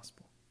Mark's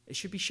gospel. It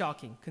should be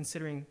shocking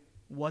considering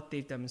what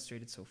they've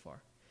demonstrated so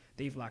far.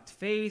 They've lacked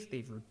faith,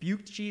 they've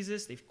rebuked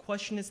Jesus, they've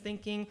questioned his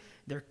thinking,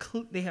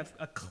 they have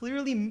a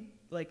clear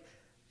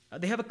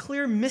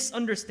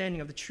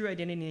misunderstanding of the true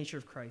identity and nature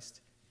of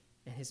Christ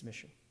and his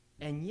mission.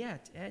 And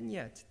yet,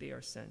 they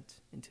are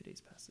sent in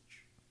today's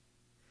passage.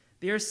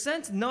 They are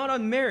sent not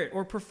on merit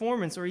or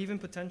performance or even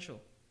potential.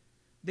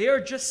 They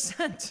are just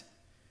sent.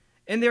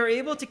 And they are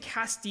able to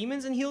cast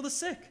demons and heal the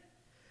sick.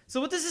 So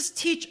what does this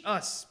teach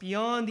us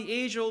beyond the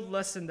age-old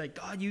lesson that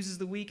God uses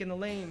the weak and the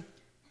lame?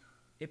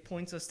 It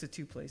points us to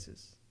 2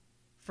 places.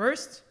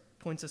 First, it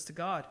points us to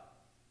God.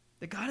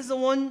 That God is the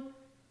one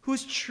who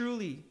is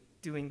truly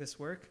doing this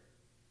work.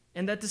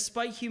 And that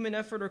despite human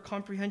effort or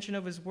comprehension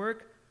of his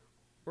work,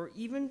 or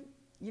even,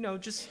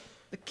 just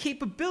the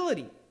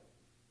capability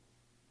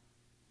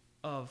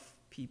of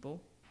people,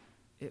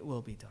 it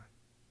will be done.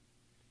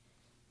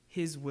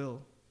 His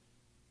will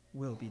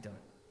be done.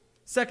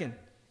 Second,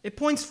 it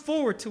points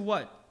forward to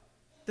what?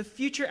 The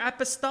future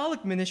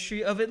apostolic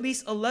ministry of at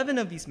least 11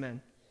 of these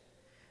men.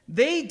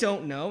 They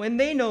don't know, and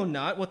they know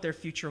not what their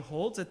future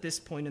holds at this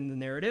point in the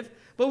narrative,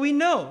 but we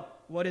know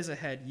what is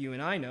ahead, you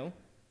and I know.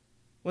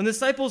 When the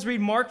disciples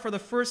read Mark for the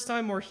first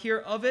time or hear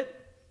of it,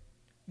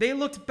 they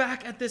looked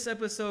back at this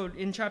episode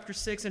in chapter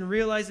 6 and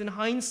realized in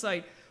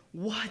hindsight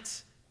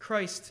what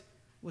Christ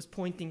was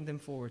pointing them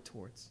forward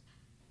towards.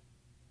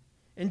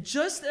 And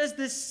just as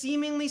this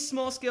seemingly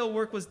small-scale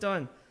work was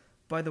done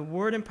by the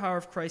word and power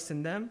of Christ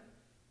in them,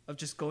 of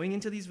just going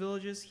into these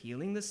villages,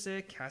 healing the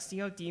sick,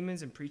 casting out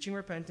demons, and preaching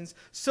repentance,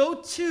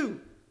 so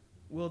too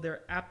will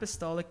their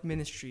apostolic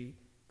ministry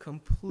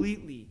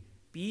completely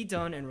be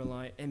done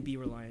and be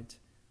reliant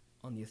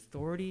on the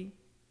authority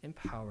and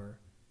power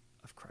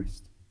of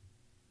Christ,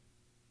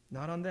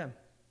 not on them.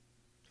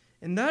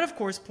 And that, of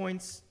course,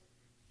 points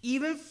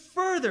even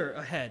further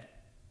ahead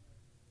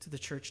to the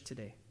church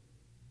today.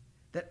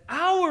 That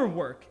our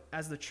work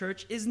as the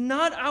church is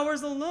not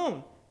ours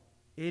alone.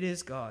 It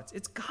is God's.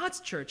 It's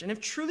God's church. And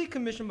if truly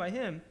commissioned by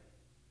him,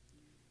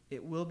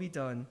 it will be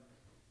done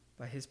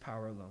by his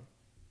power alone.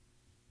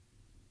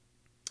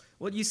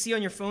 What you see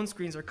on your phone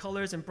screens are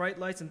colors and bright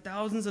lights and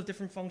thousands of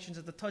different functions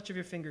at the touch of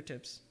your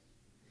fingertips.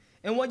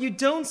 And what you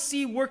don't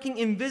see working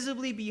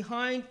invisibly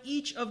behind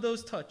each of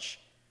those touch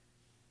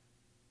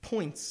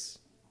points.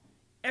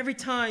 Every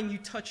time you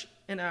touch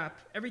an app,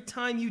 every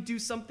time you do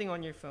something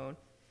on your phone,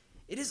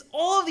 it is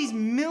all of these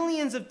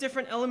millions of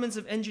different elements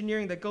of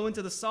engineering that go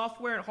into the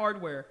software and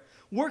hardware,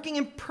 working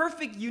in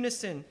perfect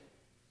unison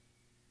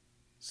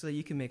so that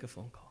you can make a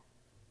phone call.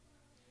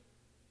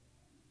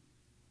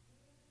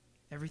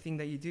 Everything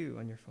that you do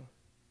on your phone.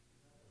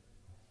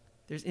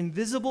 There's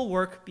invisible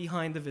work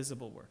behind the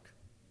visible work.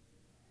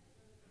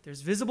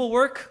 There's visible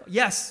work,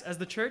 yes, as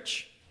the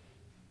church,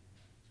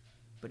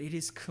 but it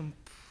is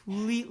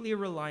completely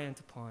reliant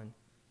upon,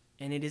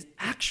 and it is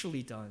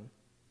actually done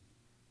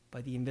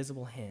by the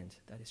invisible hand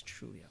that is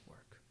truly at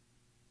work.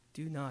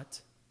 Do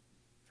not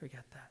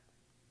forget that.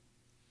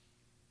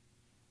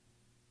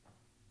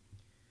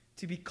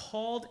 To be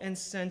called and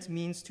sent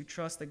means to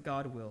trust that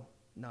God will,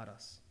 not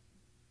us.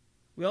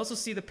 We also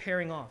see the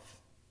pairing off,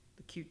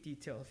 the cute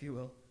detail, if you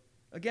will.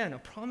 Again, a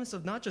promise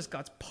of not just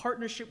God's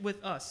partnership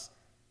with us,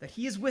 that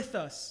he is with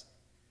us,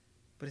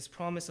 but his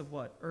promise of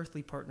what?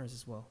 Earthly partners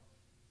as well.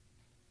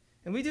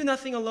 And we do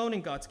nothing alone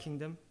in God's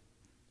kingdom.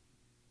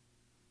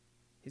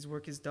 His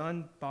work is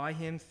done by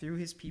him, through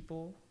his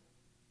people,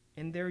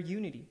 and their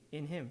unity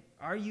in him.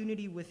 Our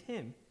unity with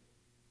him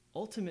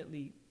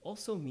ultimately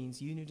also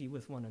means unity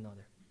with one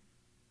another.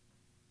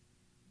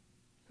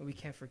 And we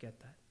can't forget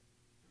that.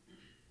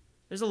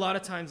 There's a lot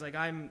of times, like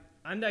I'm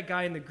that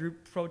guy in the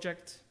group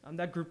project. I'm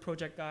that group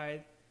project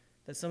guy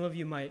that some of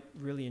you might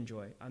really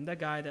enjoy. I'm that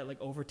guy that like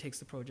overtakes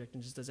the project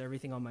and just does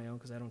everything on my own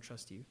because I don't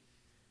trust you.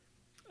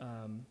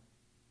 And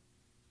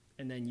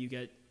then you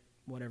get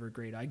whatever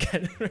grade I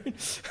get,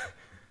 right?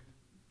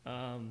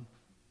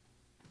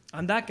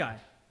 I'm that guy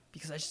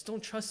because I just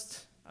don't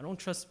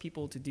trust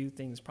people to do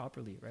things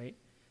properly, right?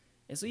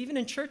 And so even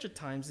in church at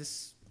times,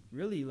 this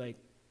really like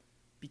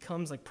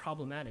becomes like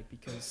problematic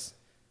because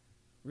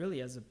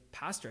really as a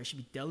pastor, I should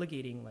be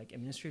delegating like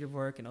administrative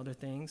work and other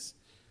things.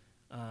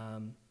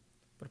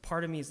 But a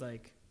part of me is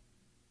like,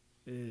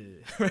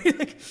 right?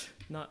 Like,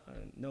 not,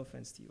 no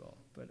offense to you all,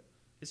 but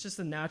it's just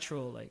a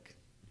natural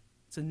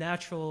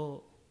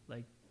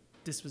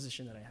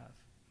disposition that I have.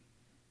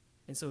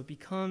 And so it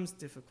becomes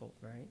difficult,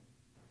 right?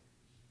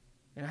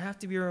 And I have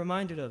to be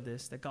reminded of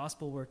this, that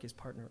gospel work is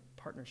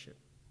partnership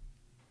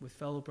with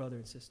fellow brother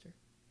and sister.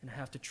 And I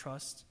have to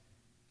trust,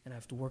 and I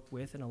have to work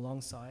with and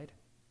alongside,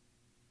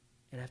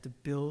 and I have to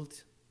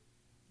build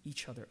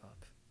each other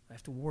up. I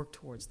have to work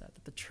towards that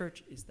the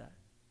church is that,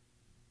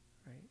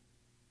 right?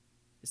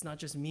 It's not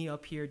just me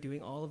up here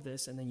doing all of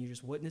this, and then you're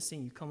just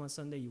witnessing, you come on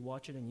Sunday, you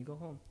watch it, and you go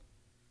home.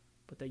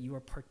 But that you are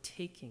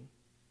partaking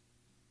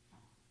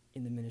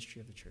in the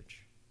ministry of the church.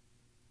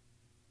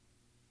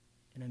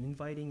 And I'm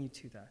inviting you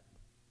to that.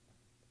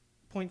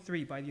 Point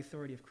 3, by the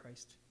authority of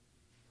Christ.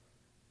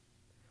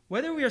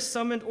 Whether we are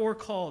summoned or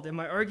called, and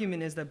my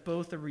argument is that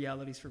both are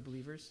realities for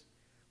believers,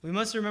 we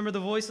must remember the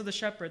voice of the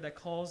shepherd that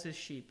calls his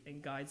sheep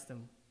and guides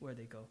them where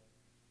they go.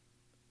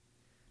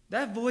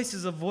 That voice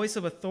is a voice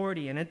of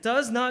authority, and it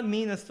does not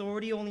mean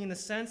authority only in the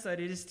sense that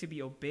it is to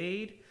be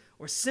obeyed,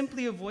 or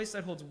simply a voice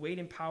that holds weight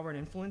and power and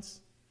influence.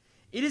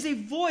 It is a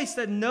voice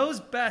that knows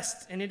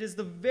best, and it is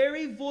the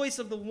very voice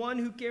of the one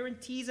who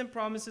guarantees and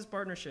promises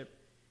partnership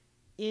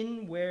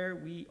in where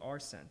we are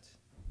sent.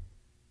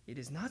 It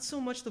is not so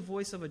much the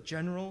voice of a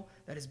general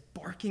that is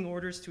barking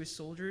orders to his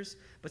soldiers,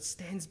 but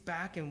stands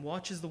back and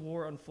watches the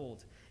war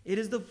unfold. It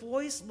is the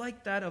voice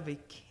like that of a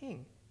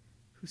king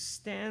who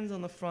stands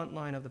on the front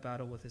line of the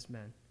battle with his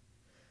men.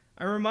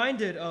 I'm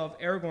reminded of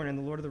Aragorn in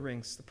The Lord of the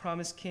Rings, the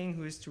promised king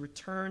who is to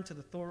return to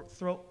the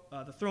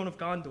throne of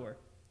Gondor.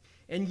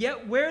 And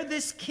yet where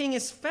this king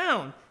is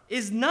found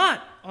is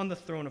not on the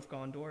throne of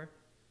Gondor,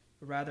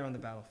 but rather on the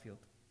battlefield,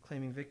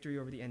 claiming victory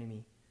over the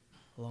enemy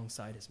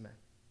alongside his men.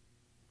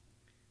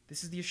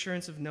 This is the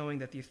assurance of knowing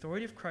that the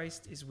authority of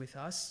Christ is with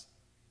us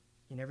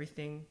in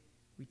everything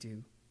we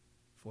do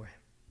for him.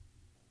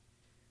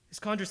 This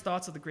conjures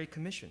thoughts of the Great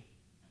Commission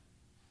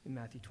in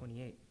Matthew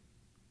 28.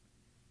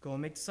 Go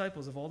and make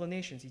disciples of all the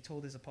nations, he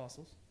told his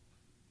apostles,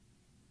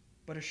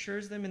 but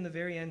assures them in the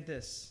very end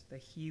this, that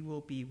he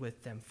will be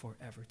with them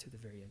forever to the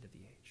very end of the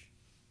age.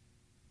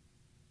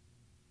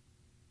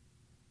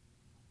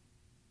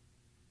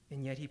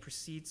 and yet he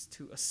proceeds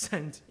to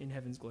ascend in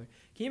heaven's glory.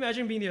 Can you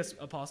imagine being the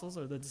apostles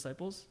or the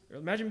disciples? Or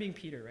imagine being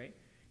Peter, right?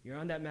 You're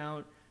on that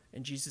mount,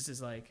 and Jesus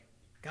is like,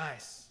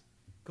 guys,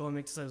 go and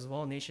make disciples of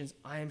all nations.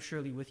 I am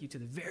surely with you to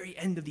the very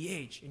end of the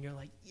age. And you're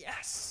like,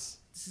 yes,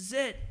 this is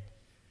it.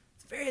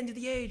 It's the very end of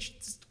the age.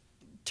 It's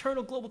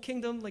eternal global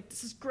kingdom. Like,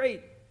 this is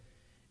great.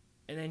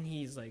 And then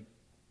he's like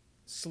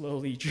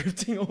slowly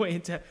drifting away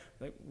into,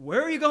 like,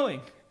 where are you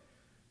going?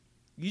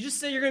 You just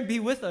said you're going to be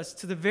with us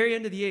to the very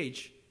end of the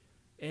age,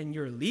 and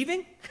you're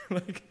leaving?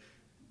 Like,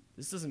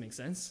 this doesn't make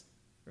sense,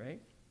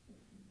 right?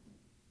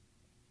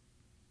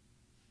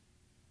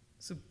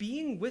 So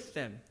being with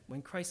them,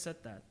 when Christ said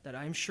that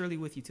I am surely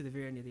with you to the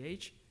very end of the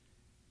age,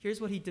 here's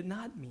what he did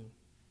not mean.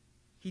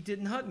 He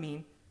did not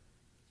mean,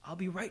 I'll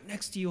be right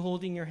next to you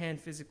holding your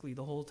hand physically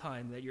the whole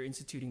time that you're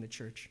instituting the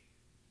church.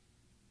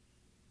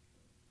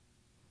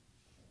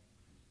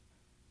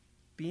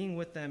 Being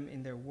with them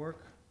in their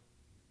work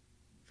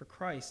for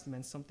Christ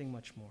meant something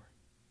much more.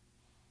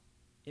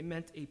 It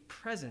meant a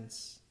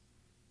presence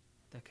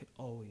that could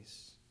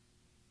always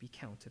be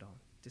counted on,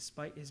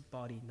 despite his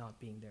body not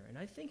being there. And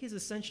I think his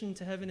ascension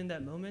into heaven in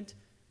that moment,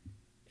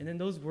 and then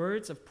those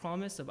words of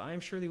promise of I am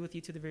surely with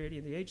you to the very end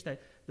of the age,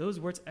 that those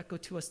words echo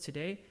to us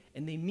today,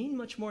 and they mean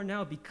much more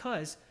now,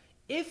 because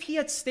if he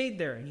had stayed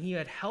there and he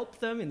had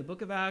helped them in the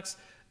book of Acts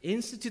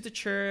institute the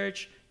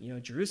church,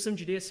 Jerusalem,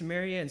 Judea,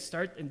 Samaria, and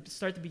start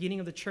the beginning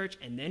of the church,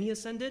 and then he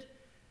ascended,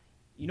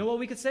 you know what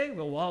we could say?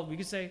 Well, we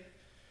could say,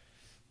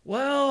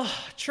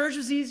 church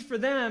was easy for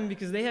them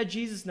because they had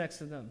Jesus next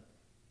to them.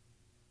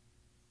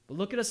 But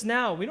look at us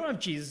now. We don't have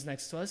Jesus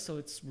next to us, so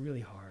it's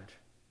really hard.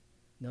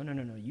 No.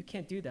 You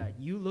can't do that.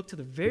 You look to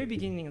the very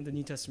beginning of the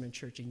New Testament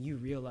church and you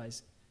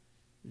realize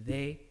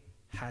they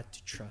had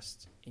to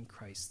trust in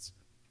Christ's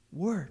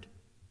word.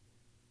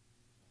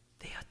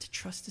 They had to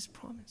trust his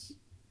promise.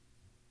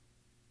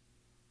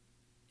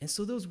 And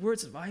so those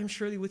words of I am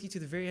surely with you to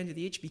the very end of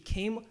the age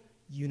became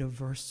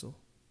universal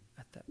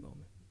at that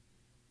moment.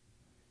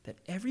 That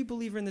every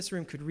believer in this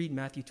room could read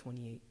Matthew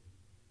 28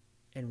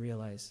 and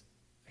realize,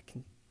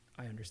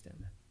 I understand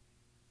that.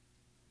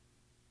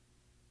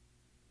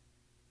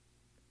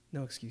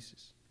 No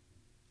excuses.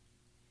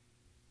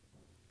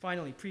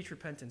 Finally, preach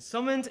repentance.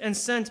 Summoned and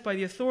sent by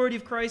the authority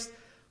of Christ,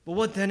 but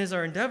what then is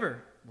our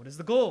endeavor? What is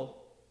the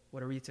goal?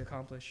 What are we to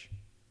accomplish?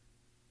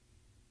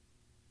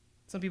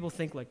 Some people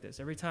think like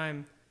this. Every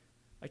time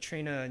I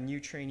train a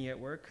new trainee at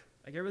work,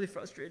 I get really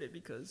frustrated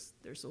because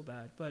they're so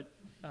bad. But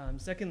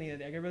secondly, I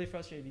get really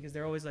frustrated because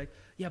they're always like,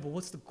 yeah, but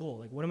what's the goal?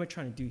 Like, what am I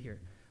trying to do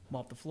here?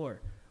 Mop the floor.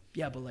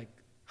 Yeah, but like,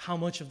 how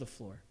much of the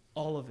floor?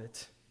 All of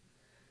it.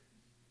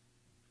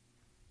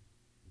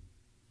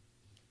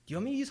 Do you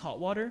want me to use hot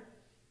water?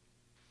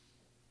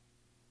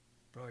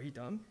 Bro, are you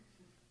dumb?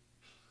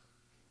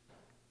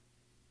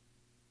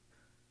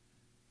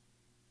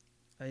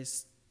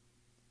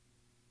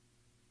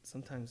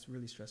 Sometimes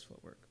really stressful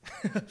at work.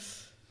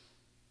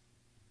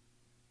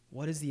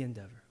 What is the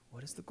endeavor?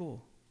 What is the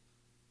goal?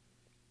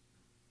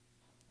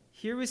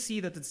 Here we see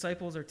that the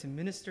disciples are to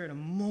minister in a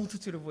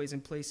multitude of ways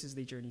and places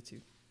they journey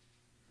to.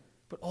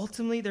 But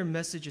ultimately, their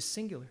message is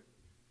singular.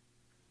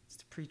 It's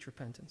to preach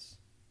repentance.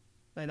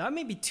 Now, that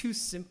may be too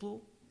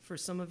simple for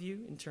some of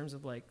you in terms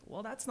of like,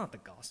 well, that's not the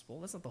gospel.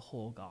 That's not the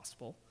whole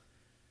gospel.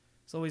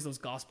 It's always those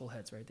gospel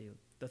heads, right?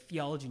 The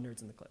theology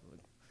nerds in the class.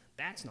 Like,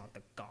 that's not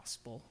the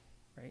gospel,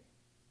 right?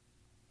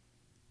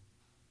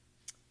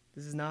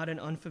 This is not an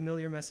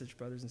unfamiliar message,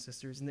 brothers and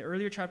sisters. In the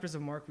earlier chapters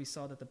of Mark, we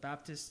saw that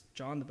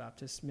John the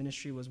Baptist's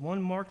ministry was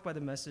one marked by the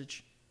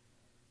message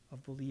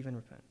of believe and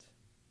repent.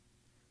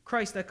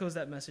 Christ echoes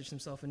that message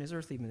himself in his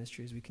earthly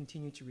ministry as we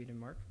continue to read in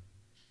Mark.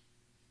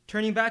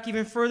 Turning back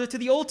even further to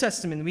the Old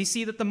Testament, we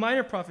see that the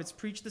minor prophets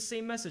preached the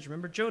same message.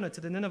 Remember Jonah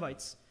to the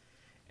Ninevites.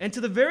 And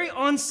to the very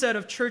onset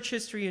of church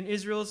history in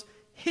Israel's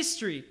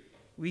history,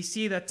 we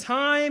see that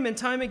time and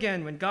time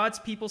again, when God's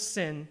people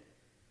sin,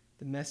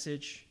 the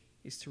message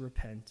is to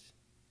repent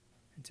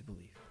and to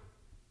believe.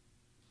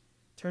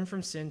 Turn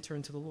from sin,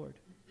 turn to the Lord.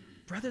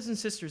 Brothers and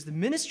sisters, the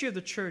ministry of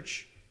the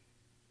church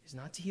is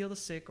not to heal the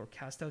sick or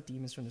cast out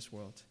demons from this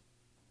world.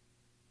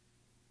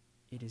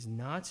 It is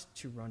not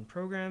to run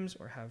programs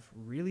or have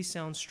really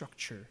sound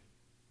structure.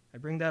 I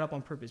bring that up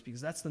on purpose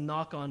because that's the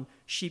knock on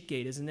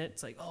Sheepgate, isn't it?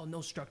 It's like, oh,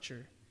 no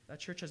structure. That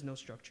church has no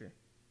structure.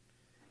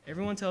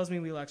 Everyone tells me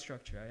we lack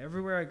structure.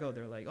 Everywhere I go,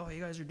 they're like, oh,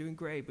 you guys are doing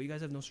great, but you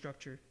guys have no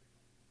structure.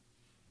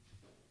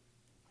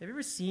 Have you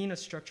ever seen a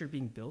structure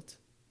being built?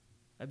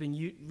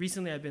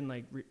 Recently I've been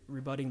like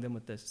rebutting them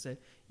with this. I said,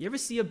 you ever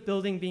see a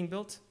building being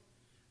built?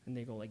 And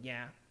they go like,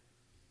 yeah.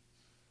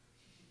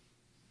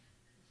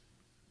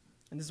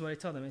 And this is what I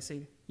tell them. I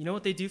say, you know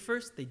what they do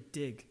first? They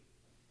dig.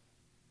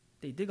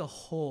 They dig a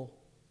hole.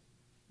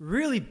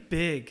 Really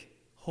big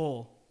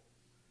hole.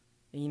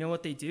 And you know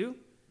what they do?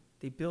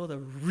 They build a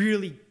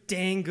really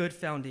dang good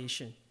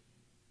foundation.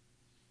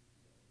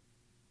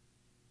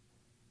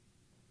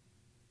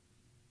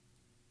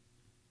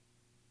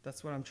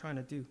 That's what I'm trying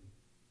to do.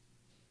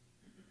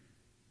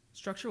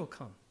 Structure will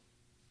come.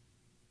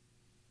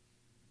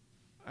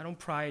 I don't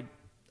pride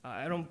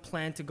I don't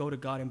plan to go to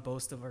God and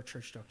boast of our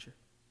church structure.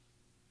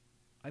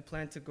 I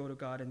plan to go to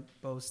God and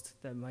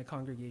boast that my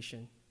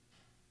congregation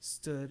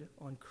stood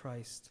on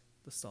Christ,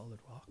 the solid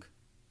rock.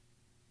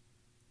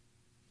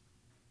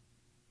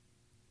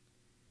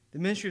 The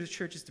ministry of the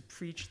church is to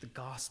preach the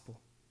gospel.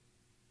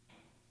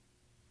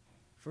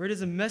 For it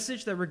is a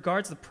message that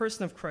regards the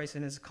person of Christ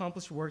and his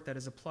accomplished work that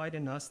is applied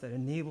in us that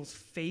enables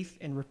faith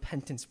and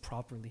repentance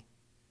properly.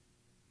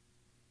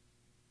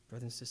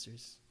 Brothers and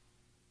sisters,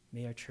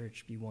 may our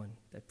church be one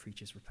that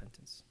preaches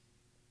repentance.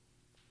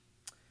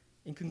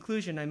 In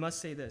conclusion, I must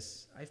say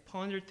this. I've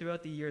pondered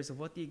throughout the years of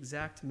what the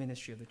exact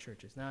ministry of the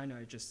church is. Now, I know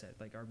I just said,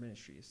 our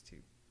ministry is to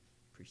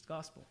preach the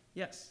gospel.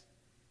 Yes.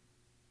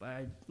 But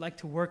I'd like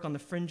to work on the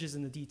fringes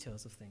and the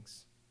details of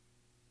things.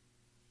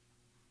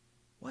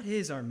 What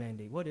is our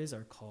mandate? What is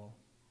our call?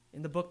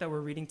 In the book that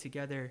we're reading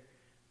together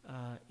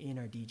in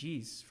our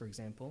DGs, for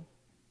example,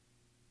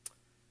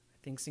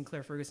 I think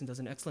Sinclair Ferguson does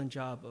an excellent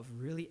job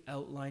of really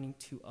outlining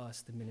to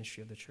us the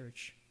ministry of the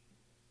church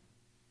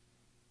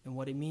and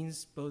what it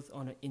means both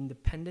on an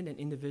independent and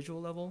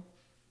individual level,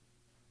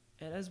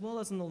 and as well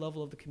as on the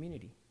level of the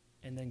community,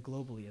 and then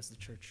globally as the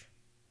church.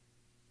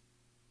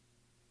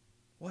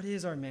 What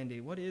is our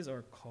mandate? What is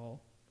our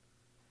call?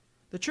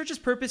 The church's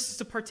purpose is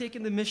to partake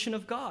in the mission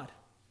of God,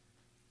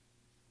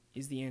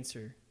 is the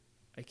answer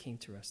I came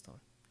to rest on.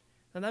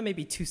 Now that may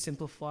be too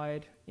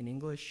simplified in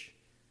English.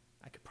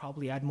 I could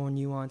probably add more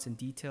nuance and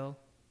detail.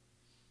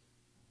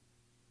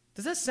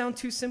 Does that sound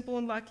too simple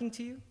and lacking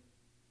to you?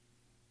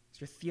 Is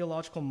your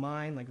theological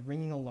mind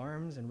ringing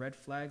alarms and red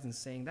flags and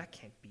saying, that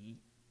can't be?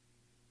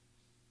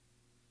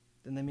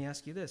 Then let me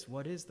ask you this.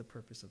 What is the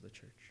purpose of the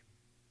church?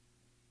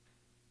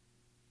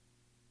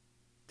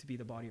 To be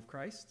the body of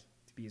Christ?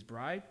 To be his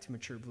bride? To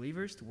mature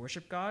believers? To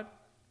worship God?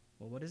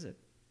 Well, what is it?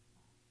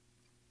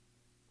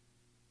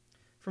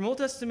 From Old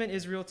Testament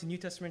Israel to New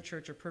Testament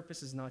church, our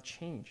purpose is not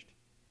changed.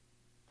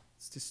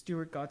 It's to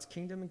steward God's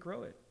kingdom and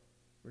grow it.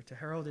 We're to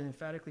herald and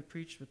emphatically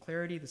preach with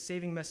clarity the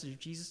saving message of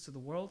Jesus to the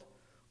world,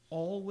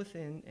 all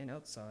within and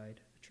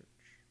outside the church.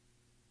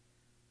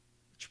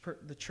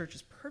 The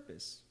church's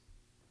purpose,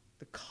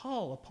 the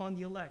call upon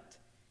the elect,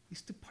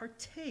 is to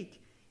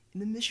partake in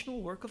the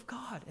missional work of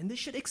God. And this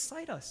should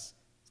excite us.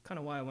 It's kind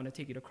of why I want to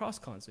take you to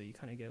CrossCon, so you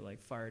kind of get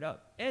fired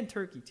up. And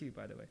Turkey too,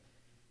 by the way.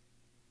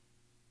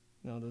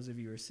 Now, those of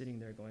you who are sitting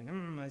there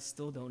going, I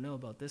still don't know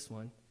about this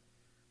one.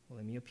 Well,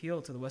 let me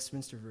appeal to the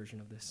Westminster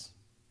version of this.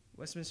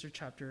 Westminster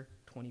chapter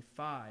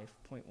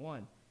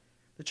 25.1.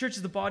 The church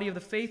is the body of the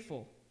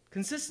faithful,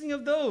 consisting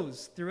of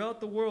those throughout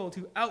the world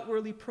who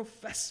outwardly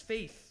profess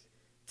faith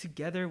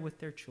together with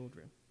their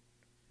children.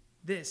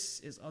 This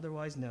is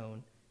otherwise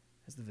known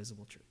as the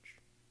visible church.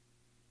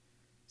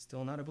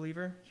 Still not a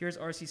believer? Here's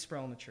R.C.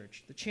 Sproul in the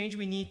church. The change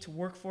we need to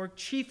work for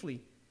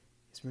chiefly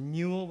is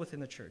renewal within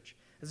the church.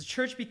 As the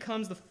church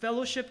becomes the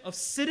fellowship of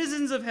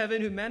citizens of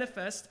heaven who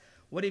manifest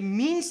what it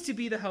means to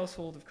be the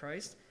household of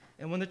Christ,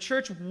 and when the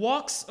church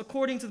walks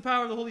according to the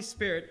power of the Holy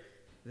Spirit,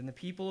 then the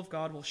people of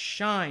God will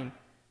shine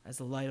as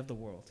the light of the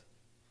world.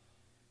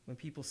 When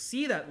people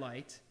see that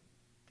light,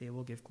 they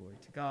will give glory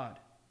to God.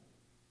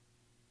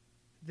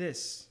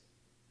 This,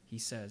 he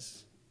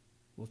says,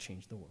 will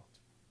change the world.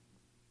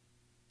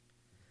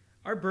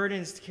 Our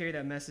burden is to carry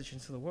that message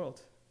into the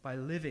world by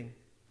living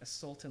as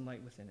salt and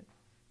light within it,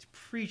 to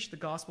preach the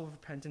gospel of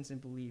repentance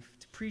and belief,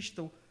 to preach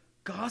the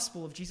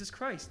gospel of Jesus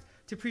Christ,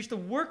 to preach the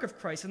work of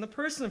Christ and the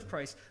person of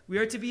Christ. We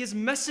are to be his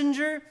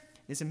messenger,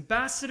 his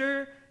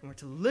ambassador, and we're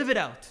to live it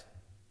out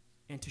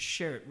and to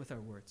share it with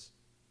our words.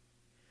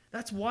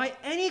 That's why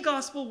any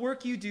gospel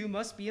work you do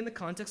must be in the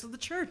context of the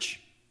church.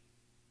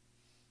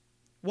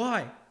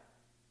 Why?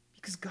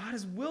 Because God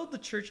has willed the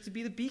church to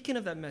be the beacon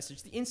of that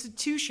message, the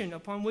institution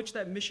upon which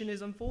that mission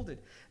is unfolded.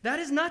 That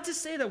is not to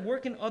say that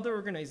work in other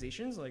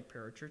organizations, like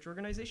parachurch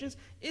organizations,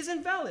 is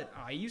invalid.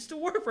 I used to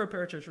work for a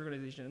parachurch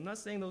organization. I'm not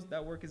saying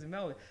that work is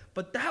invalid.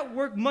 But that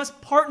work must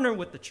partner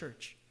with the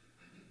church.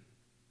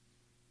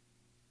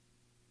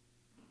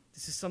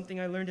 This is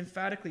something I learned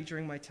emphatically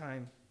during my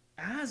time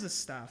as a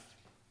staff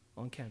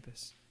on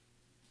campus.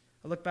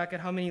 I look back at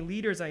how many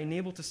leaders I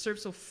enabled to serve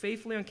so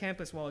faithfully on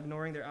campus while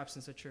ignoring their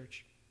absence at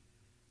church.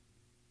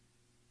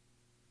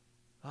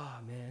 Oh,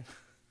 man.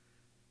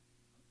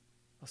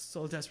 I was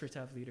so desperate to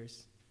have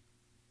leaders.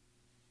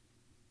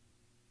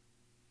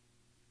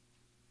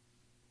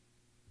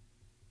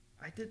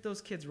 I did those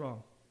kids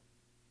wrong.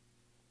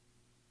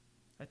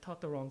 I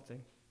taught the wrong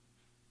thing.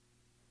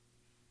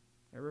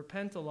 I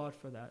repent a lot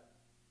for that.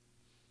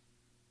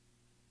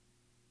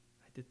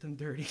 I did them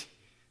dirty.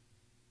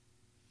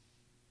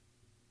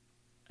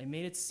 I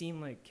made it seem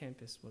like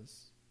campus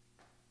was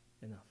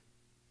enough.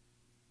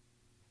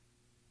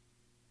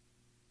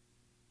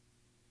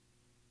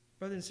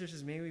 Brothers and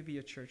sisters, may we be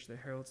a church that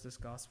heralds this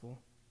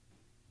gospel.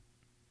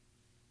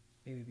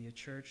 May we be a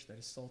church that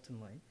is salt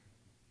and light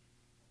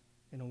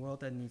in a world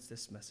that needs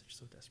this message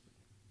so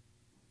desperately.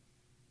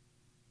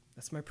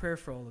 That's my prayer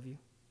for all of you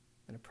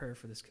and a prayer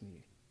for this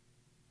community.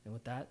 And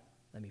with that,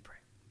 let me pray.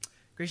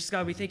 Gracious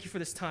God, we thank you for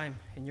this time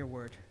in your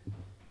word.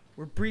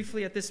 We're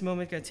briefly at this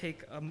moment going to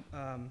take,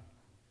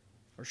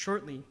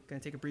 shortly going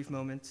to take a brief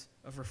moment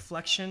of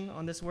reflection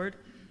on this word.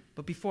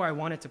 But before, I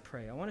wanted to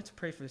pray. I wanted to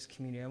pray for this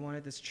community. I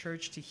wanted this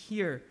church to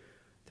hear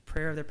the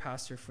prayer of their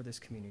pastor for this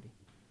community.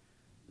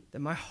 That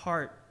my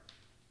heart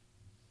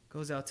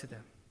goes out to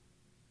them.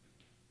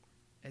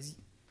 As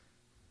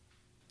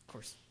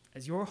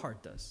your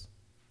heart does.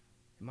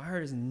 And my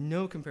heart is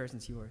no comparison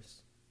to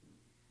yours.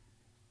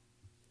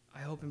 I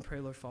hope and pray,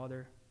 Lord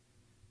Father,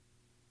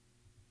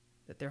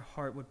 that their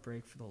heart would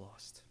break for the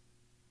lost.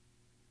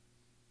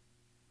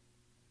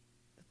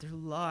 That their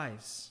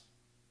lives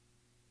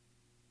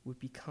would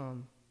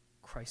become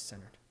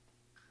Christ-centered.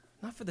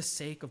 Not for the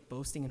sake of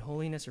boasting in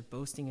holiness or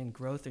boasting in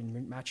growth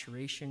and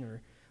maturation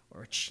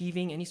or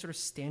achieving any sort of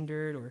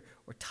standard or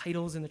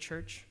titles in the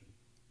church,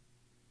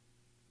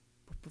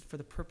 but for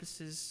the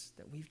purposes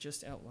that we've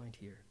just outlined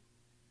here,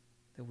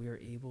 that we are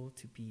able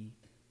to be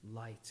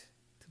light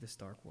to this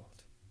dark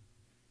world.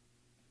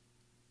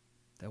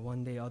 That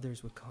one day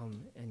others would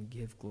come and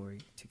give glory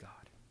to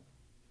God.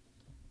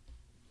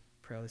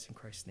 Pray all this in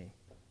Christ's name.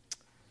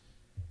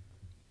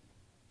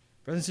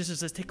 Brothers and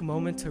sisters, let's take a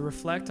moment to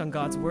reflect on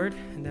God's word,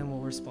 and then we'll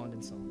respond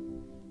in song.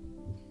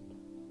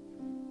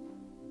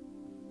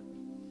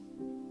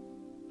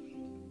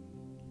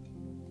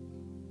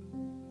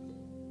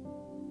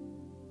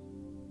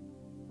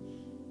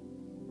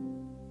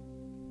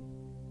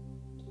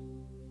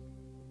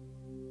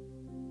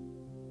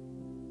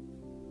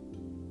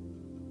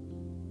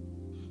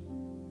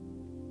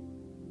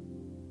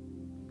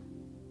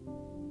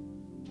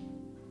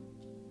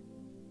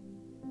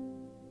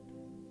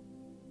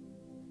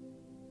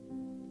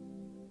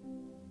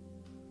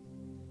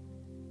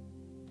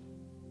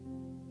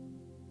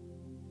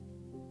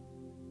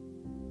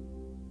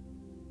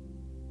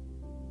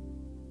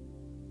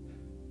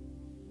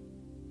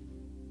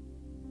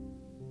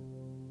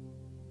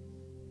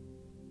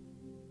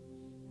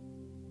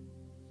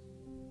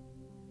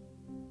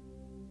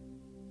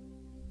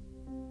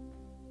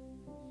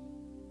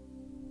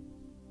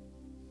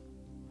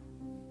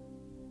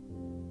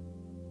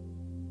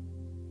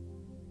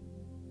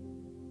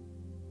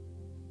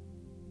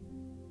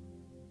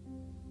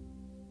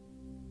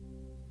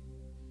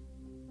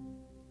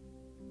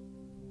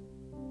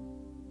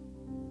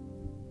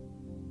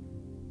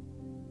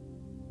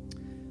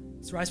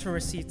 Let's rise from our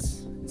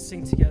seats and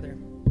sing together.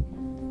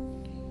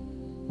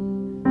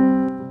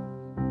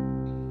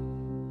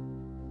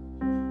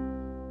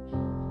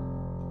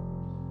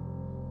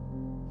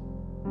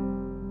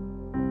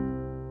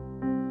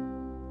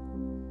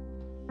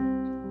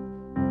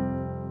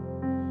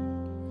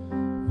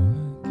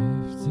 What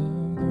gift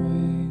of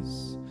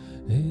grace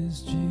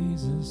is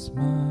Jesus,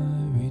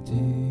 my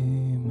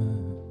Redeemer?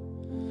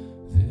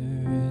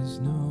 There is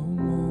no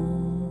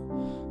more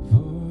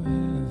for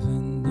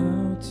heaven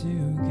now to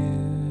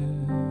give.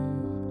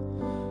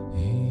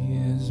 He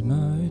is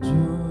my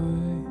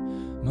joy,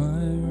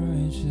 my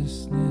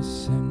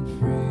righteousness and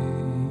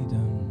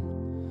freedom,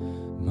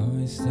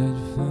 my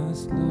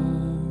steadfast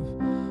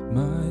love,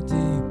 my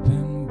deep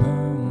and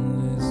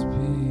boundless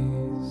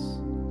peace.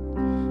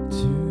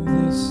 To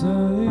this I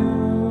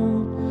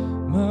owe,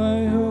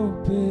 my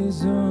hope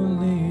is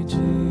only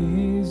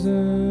Jesus,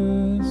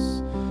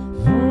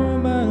 for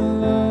my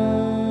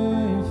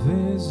life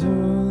is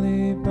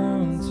wholly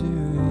bound to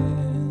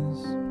His.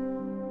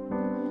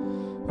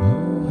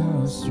 Oh,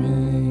 how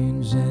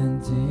strange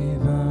and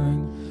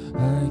divine,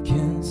 I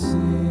can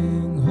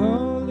sing,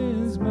 all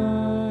is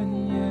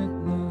mine, yet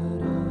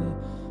not I,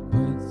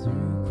 but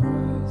through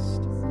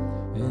Christ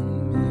in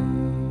me.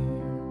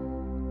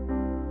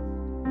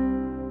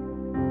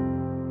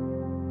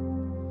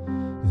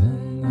 The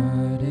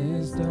night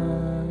is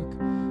dark,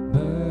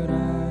 but I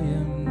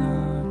am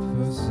not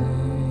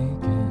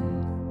forsaken,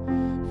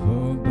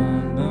 for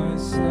by my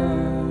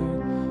side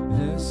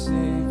the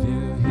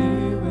Savior, He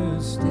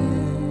will stay.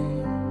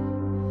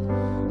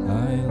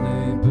 I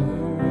labor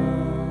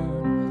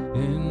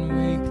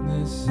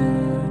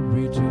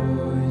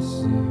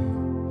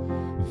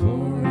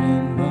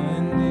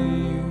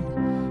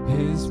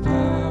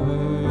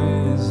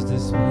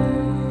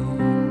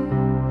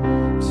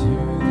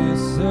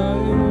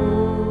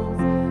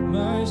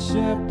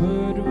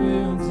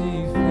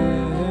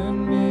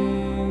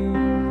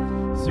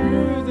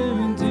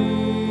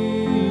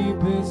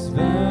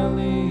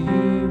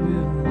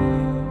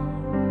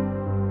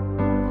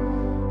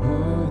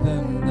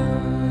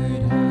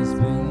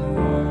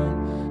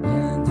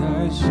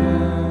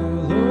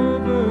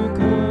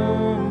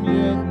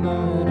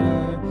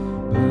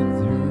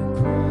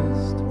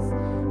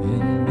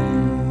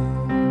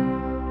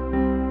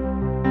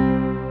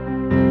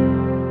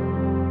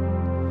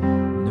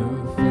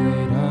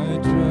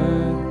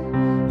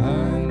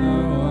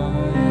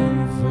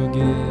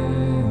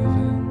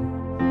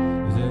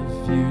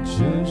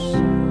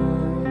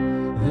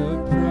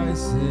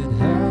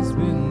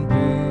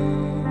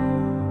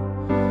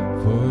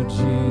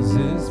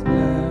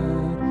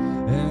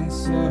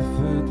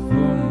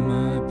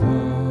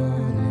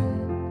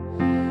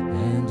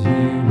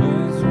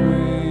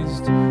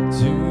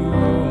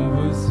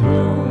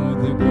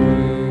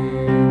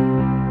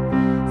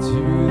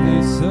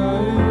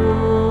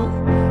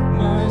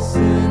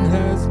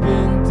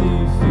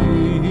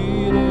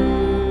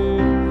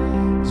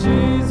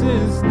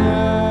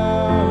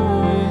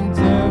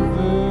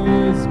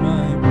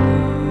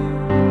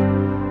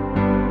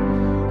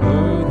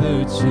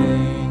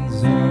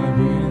chains are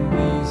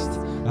released.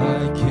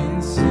 I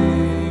can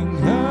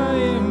sing, I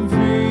am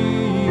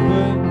free,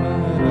 but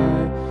not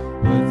I,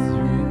 but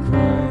through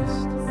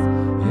Christ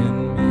in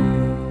me.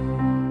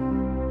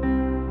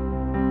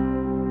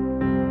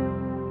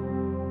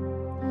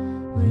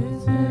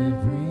 With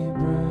every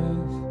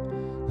breath,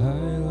 I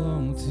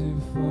long to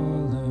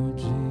follow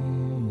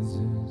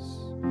Jesus,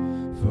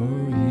 for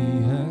he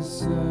has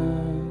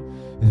said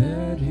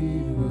that he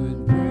would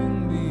bring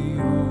me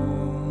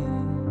home.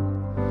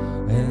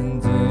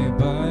 And day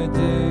by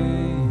day,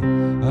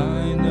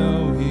 I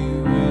know he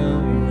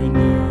will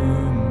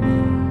renew me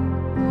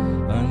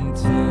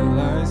until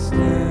I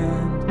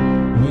stand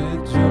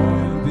with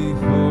joy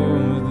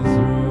before the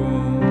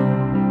throne.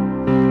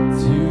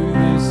 To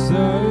this I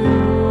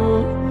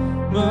owe,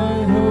 my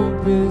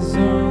hope is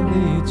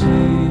only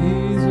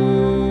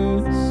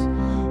Jesus.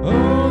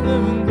 All the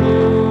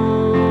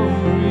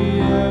glory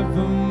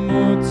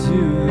evermore to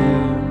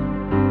him.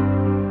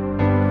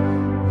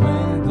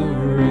 When the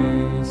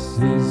race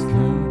is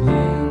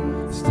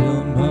complete,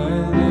 still my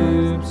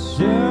lips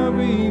shall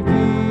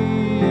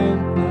repeat,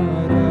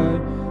 not I,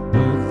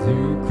 but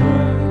through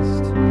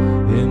Christ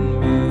in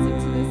me.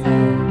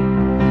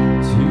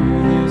 To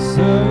this I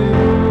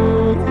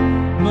owe,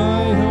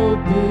 my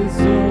hope is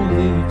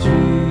only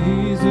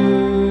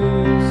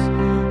Jesus.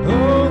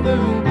 Oh, the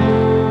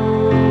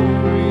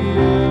glory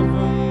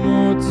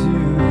evermore to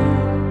him.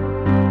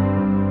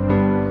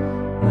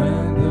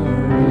 When the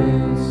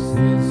race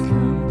is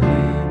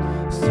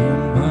complete,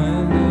 still my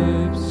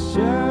lips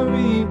shall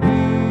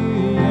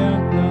repeat,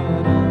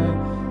 not I,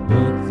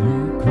 but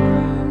through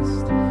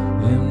Christ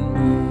in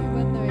me.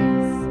 When the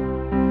race,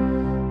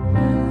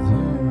 When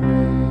the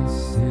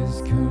race is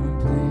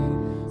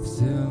complete,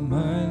 still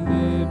my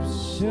lips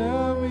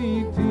shall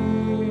repeat,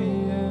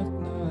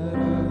 not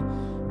I,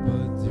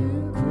 but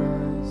through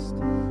Christ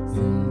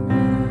in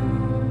me.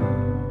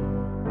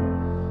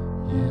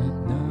 Yet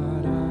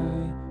not I,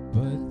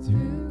 but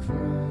through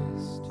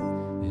Christ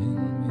in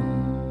me.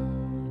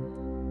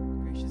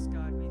 Gracious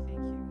God, we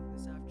thank you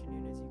this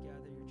afternoon as you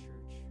gather your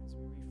church, as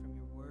we read from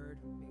your word.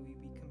 May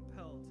we be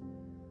compelled,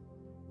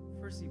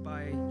 firstly,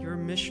 by your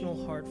missional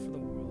heart for the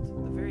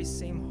world, the very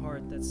same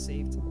heart that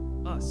saved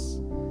us.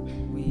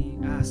 We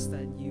ask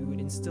that you would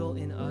instill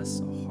in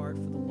us a heart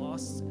for the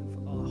lost,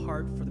 and a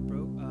heart for the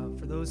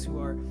for those who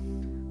are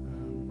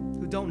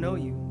who don't know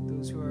you,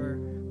 those who are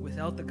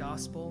without the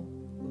gospel,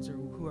 those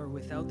who are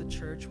without the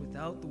church,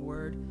 without the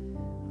word,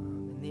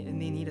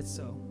 and they need it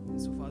so.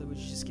 And so, Father, would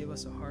you just give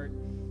us a heart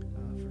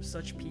for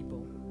such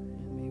people,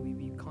 and may we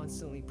be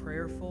constantly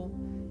prayerful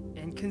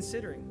and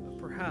considering of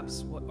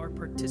perhaps what our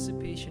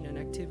participation and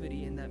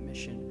activity in that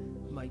mission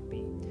might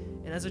be.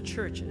 And as a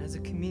church and as a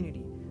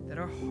community, that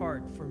our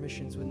heart for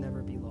missions would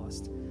never be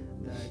lost,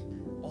 that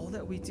all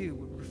that we do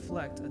would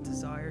reflect a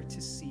desire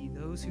to see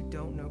those who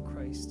don't know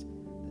Christ,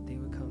 that they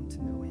would come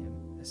to know him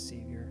as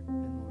Savior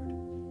and Lord.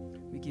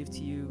 We give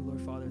to you, Lord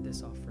Father,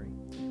 this offering.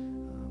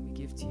 We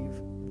give to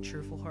you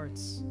cheerful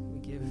hearts. We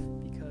give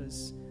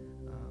because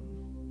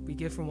we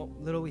give from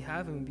what little we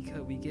have, and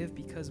we give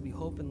because we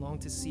hope and long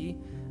to see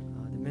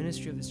the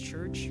ministry of this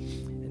church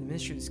and the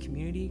ministry of this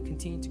community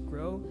continue to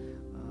grow,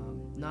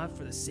 not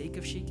for the sake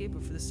of Shike,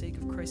 but for the sake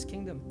of Christ's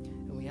kingdom.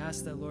 And we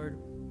ask that, Lord,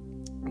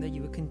 that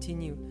you would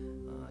continue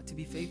to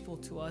be faithful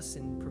to us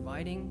in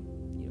providing,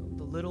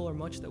 the little or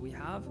much that we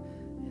have,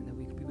 and that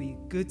we could be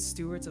good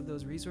stewards of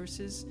those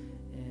resources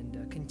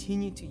and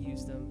continue to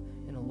use them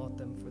and allot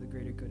them for the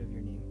greater good of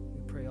your name.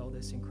 We pray all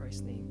this in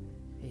Christ's name.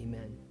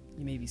 Amen.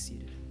 You may be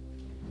seated.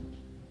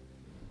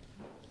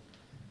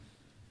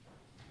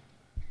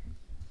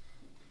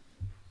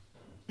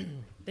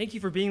 Thank you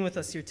for being with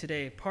us here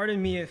today.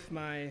 Pardon me if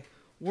my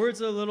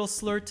words are a little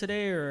slurred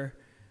today, or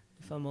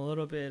if I'm a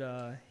little bit,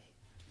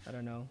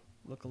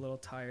 look a little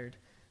tired.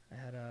 I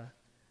had a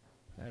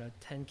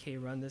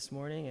 10K run this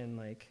morning, and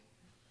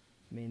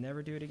may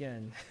never do it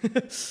again.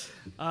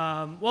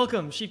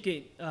 Welcome,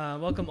 Sheepgate.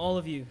 Welcome, all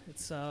of you.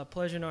 It's a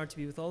pleasure and honor to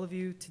be with all of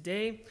you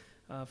today.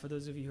 For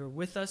those of you who are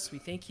with us, we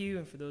thank you.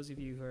 And for those of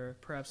you who are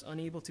perhaps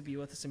unable to be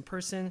with us in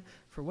person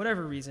for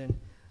whatever reason,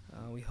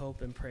 we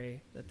hope and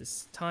pray that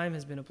this time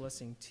has been a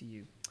blessing to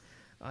you.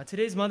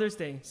 Today's Mother's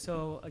Day.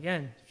 So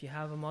again, if you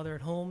have a mother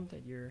at home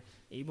that you're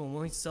able and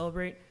willing to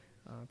celebrate,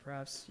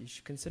 perhaps you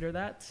should consider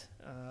that.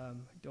 I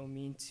don't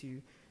mean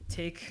to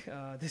take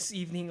this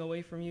evening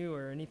away from you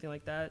or anything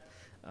like that,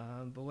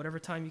 but whatever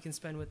time you can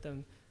spend with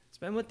them,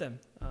 spend with them.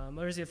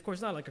 Mother's Day, of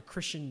course, not like a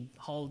Christian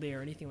holiday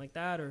or anything like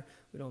that, or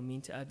we don't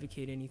mean to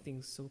advocate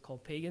anything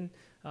so-called pagan,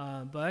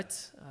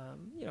 but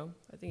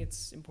I think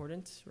it's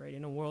important, right,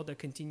 in a world that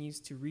continues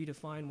to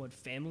redefine what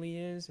family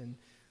is and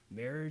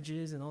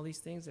marriages and all these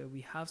things, that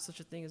we have such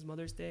a thing as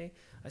Mother's Day.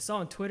 I saw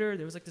on Twitter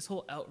there was this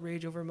whole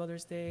outrage over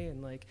Mother's Day,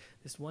 and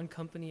this one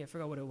company, I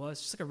forgot what it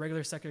was, just a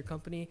regular secular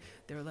company,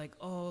 they were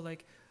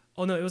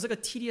oh no, it was a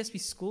TDSB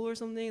school or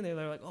something. They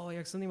were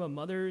something about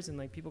mothers,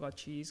 and people got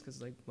cheese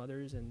because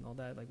mothers and all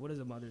that. What is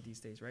a mother these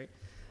days, right?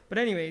 But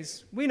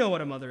anyways, we know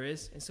what a mother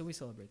is, and so we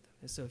celebrate them.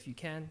 And so if you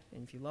can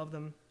and if you love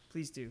them,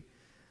 please do.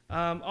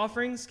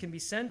 Offerings can be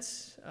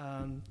sent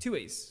two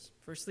ways.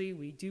 Firstly,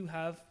 we do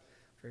have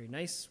a very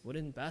nice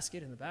wooden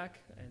basket in the back,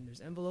 and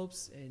there's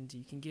envelopes, and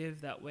you can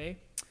give that way.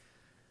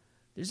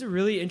 There's a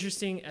really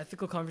interesting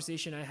ethical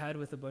conversation I had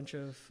with a bunch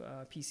of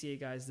PCA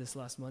guys this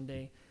last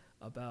Monday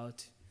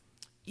about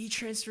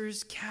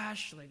e-transfers,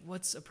 cash, like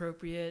what's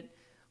appropriate.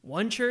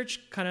 One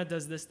church kind of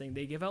does this thing.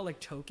 They give out like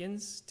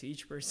tokens to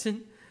each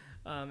person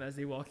as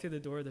they walk through the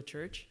door of the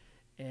church,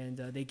 and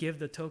they give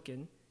the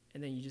token,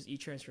 and then you just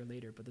e-transfer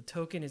later. But the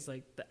token is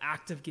like the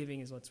act of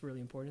giving is what's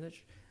really important.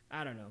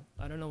 I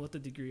don't know what the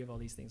degree of all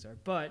these things are.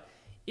 But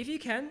if you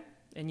can,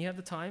 and you have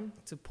the time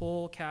to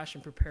pull cash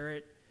and prepare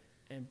it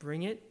and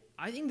bring it,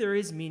 I think there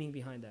is meaning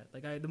behind that.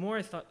 Like the more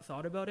I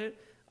thought about it,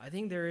 I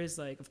think there is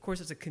like, of course,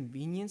 it's a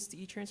convenience to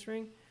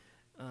e-transferring.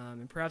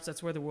 And perhaps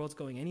that's where the world's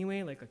going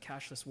anyway, like a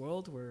cashless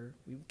world where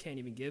we can't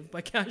even give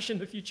by cash in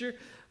the future.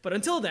 But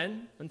until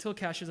then, until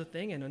cash is a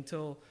thing, and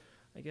until,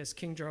 I guess,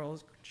 King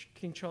Charles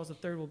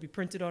III will be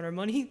printed on our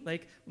money,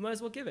 like we might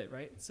as well give it,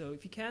 right? So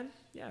if you can,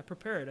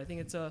 prepare it. I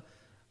think it's a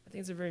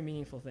very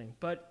meaningful thing.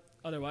 But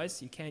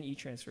otherwise, you can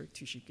e-transfer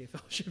to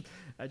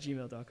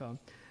sheepgatefellowship@gmail.com.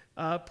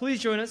 Please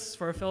join us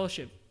for a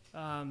fellowship.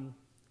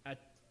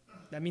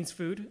 That means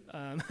food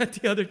at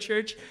the other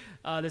church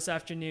this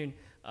afternoon.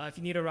 If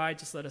you need a ride,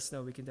 just let us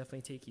know. We can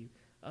definitely take you.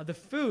 The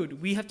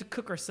food, we have to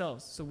cook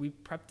ourselves, so we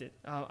prepped it.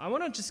 I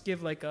want to just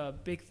give like a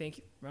big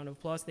round of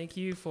applause. Thank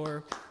you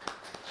for,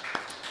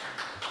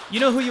 you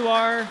know who you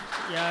are.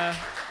 Yeah.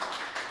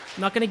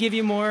 I'm not going to give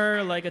you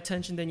more like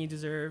attention than you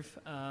deserve.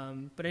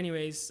 But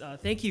anyways,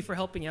 thank you for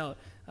helping out.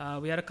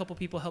 We had a couple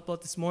people help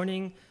out this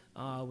morning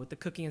with the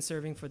cooking and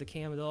serving for the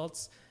KM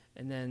adults.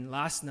 And then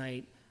last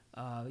night,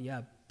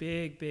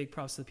 big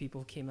props to the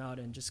people who came out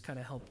and just kind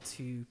of helped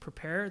to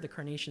prepare the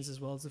carnations as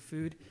well as the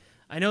food.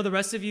 I know the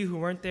rest of you who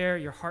weren't there,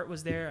 your heart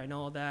was there. I know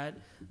all that.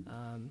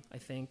 I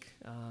think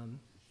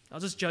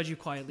I'll just judge you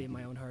quietly in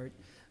my own heart.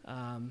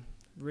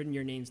 Written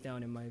your names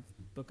down in my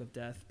book of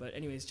death. But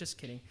anyways, just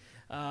kidding.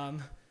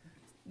 I'm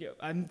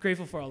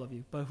grateful for all of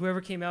you. But whoever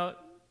came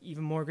out,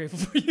 even more grateful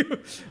for you,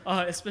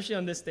 especially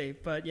on this day.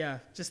 But yeah,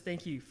 just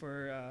thank you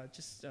for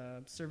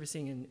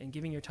servicing and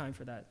giving your time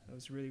for that. I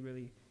was really,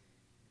 really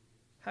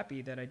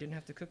happy that I didn't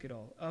have to cook it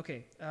all.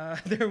 Okay,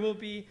 there will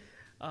be,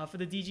 for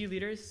the DG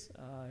leaders,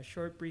 a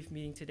short, brief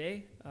meeting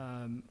today.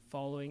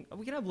 Following,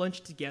 we can have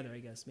lunch together, I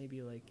guess,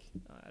 maybe like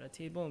at a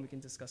table, and we can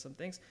discuss some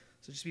things.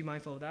 So just be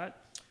mindful of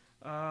that.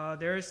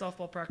 There is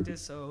softball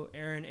practice, so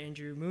Aaron,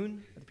 Andrew,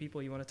 Moon are the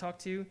people you want to talk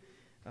to.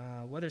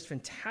 Weather's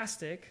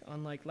fantastic,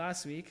 unlike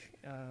last week,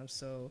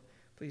 so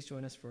please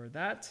join us for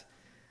that.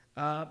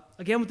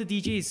 Again, with the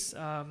DGs,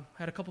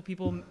 had a couple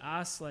people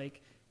ask,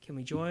 like, can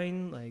we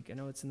join? Like, I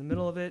know it's in the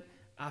middle of it.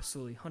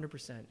 Absolutely,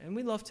 100%. And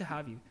we'd love to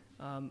have you.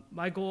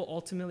 My goal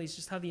ultimately is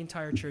just have the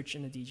entire church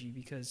in the DG,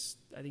 because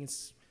I think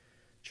it's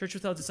church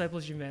without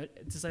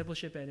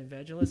discipleship and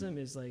evangelism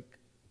is like,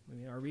 I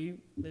mean, are we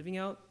living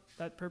out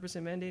that purpose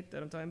and mandate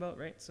that I'm talking about,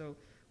 right? So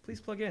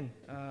please plug in.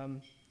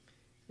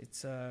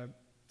 It's a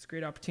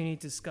great opportunity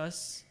to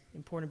discuss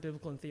important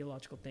biblical and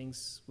theological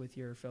things with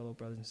your fellow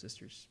brothers and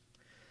sisters.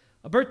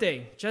 A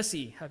birthday,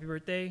 Jesse, happy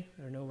birthday.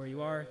 I don't know where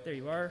you are. There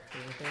you are.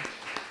 Happy birthday.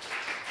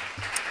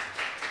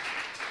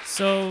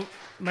 So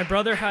my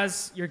brother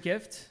has your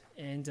gift,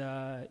 and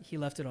he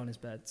left it on his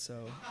bed.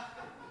 So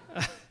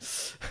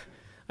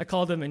I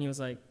called him, and he was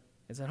like,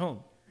 it's at home.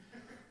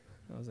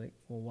 I was like,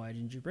 well, why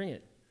didn't you bring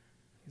it?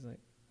 He's like,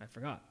 I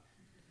forgot.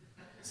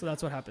 So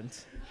that's what happened.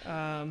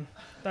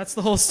 That's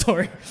the whole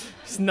story.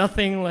 It's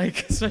nothing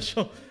like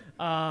special.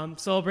 So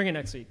I'll bring it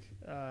next week.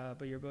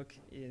 But your book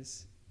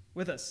is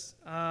with us.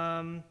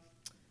 With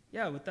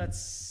that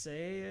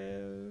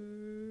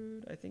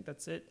said, I think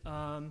that's it.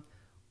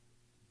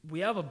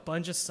 We have a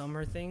bunch of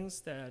summer things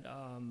that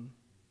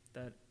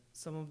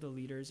some of the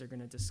leaders are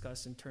going to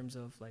discuss in terms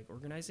of like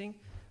organizing,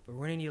 but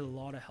we're going to need a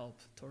lot of help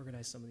to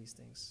organize some of these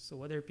things. So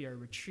whether it be our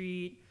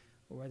retreat,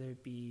 or whether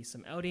it be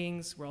some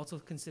outings, we're also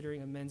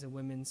considering a men's and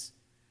women's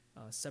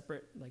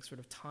separate like sort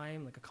of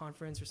time, like a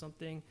conference or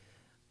something.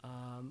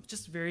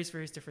 Just various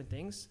different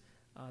things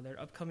that are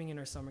upcoming in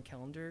our summer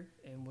calendar,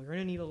 and we're going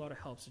to need a lot of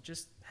help. So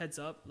just heads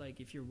up,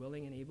 like if you're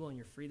willing and able and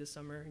you're free this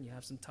summer and you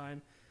have some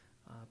time,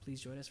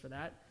 please join us for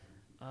that.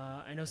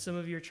 I know some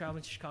of you are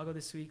traveling to Chicago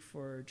this week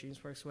for James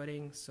Park's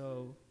wedding,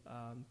 so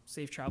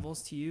safe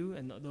travels to you,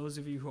 and those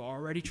of you who are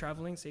already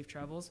traveling, safe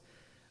travels.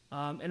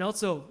 And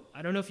also,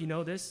 I don't know if you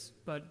know this,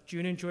 but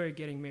June and Joy are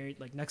getting married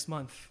like next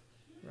month,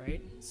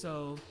 right?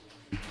 So,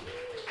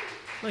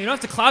 no, you don't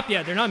have to clap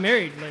yet. They're not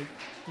married. Like,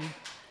 you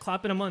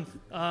clap in a month.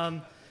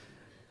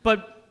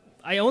 But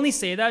I only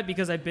say that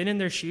because I've been in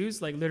their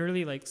shoes, like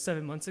literally like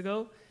 7 months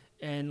ago,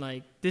 and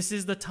like this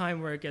is the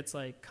time where it gets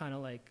like kind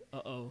of like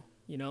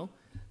you know.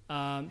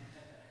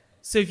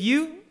 So if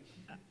you,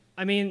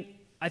 I mean,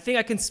 I think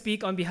I can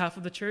speak on behalf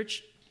of the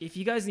church. If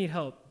you guys need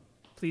help,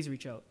 please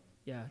reach out.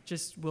 Yeah,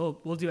 just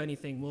we'll do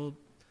anything. We'll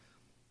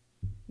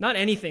not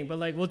anything, but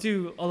like we'll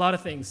do a lot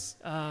of things.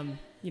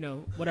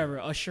 Whatever,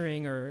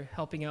 ushering or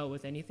helping out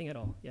with anything at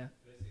all. Yeah. Can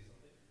I say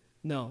something?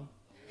 No.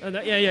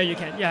 Yeah, you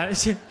can. Yeah,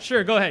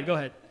 sure. Go ahead. If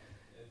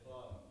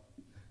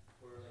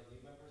for like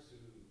new members who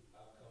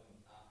have come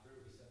after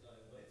we sent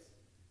out invites,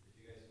 if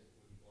you guys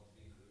would want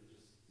to be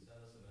included, just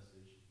send us a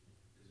message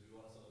because we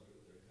want to celebrate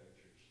with our entire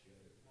church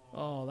together.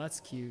 Oh, that's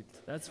cute.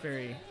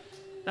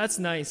 That's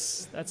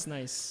nice. That's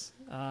nice.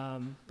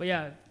 But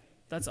yeah,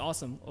 that's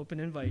awesome. Open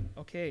invite.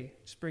 Okay,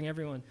 just bring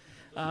everyone.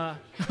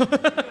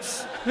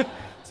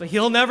 So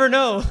he'll never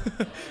know.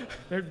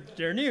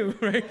 they're new,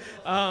 right?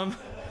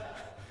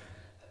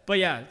 But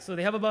yeah, so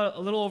they have about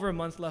a little over a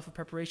month left of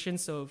preparation.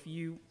 So if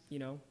you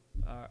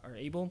are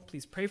able,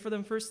 please pray for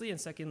them firstly, and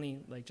secondly,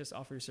 like just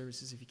offer your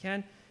services if you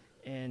can.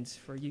 And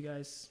for you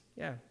guys,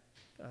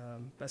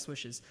 best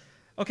wishes.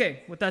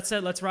 Okay, with that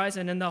said, let's rise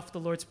and end off the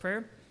Lord's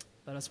Prayer.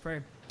 Let us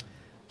pray.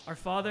 Our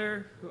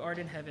Father, who art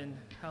in heaven,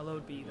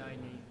 hallowed be thy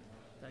name.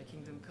 Thy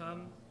kingdom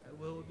come, thy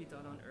will be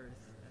done on earth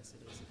as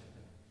it is in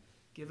heaven.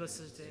 Give us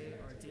this day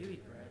our daily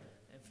bread,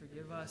 and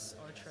forgive us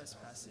our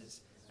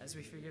trespasses, as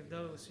we forgive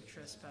those who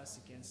trespass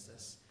against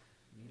us.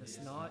 Lead us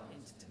not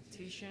into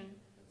temptation,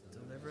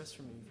 but deliver us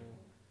from evil.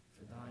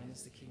 For thine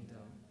is the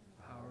kingdom,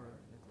 power,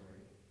 and the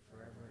glory,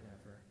 forever and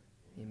ever.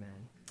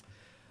 Amen.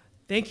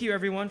 Thank you,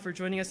 everyone, for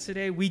joining us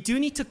today. We do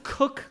need to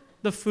cook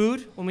the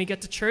food when we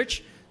get to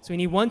church, so we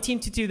need one team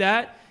to do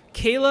that.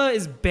 Kayla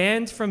is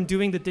banned from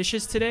doing the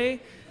dishes today,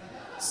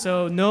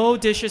 so no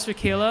dishes for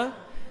Kayla.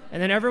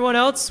 And then everyone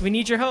else, we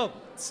need your help.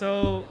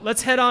 So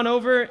let's head on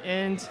over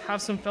and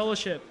have some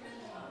fellowship.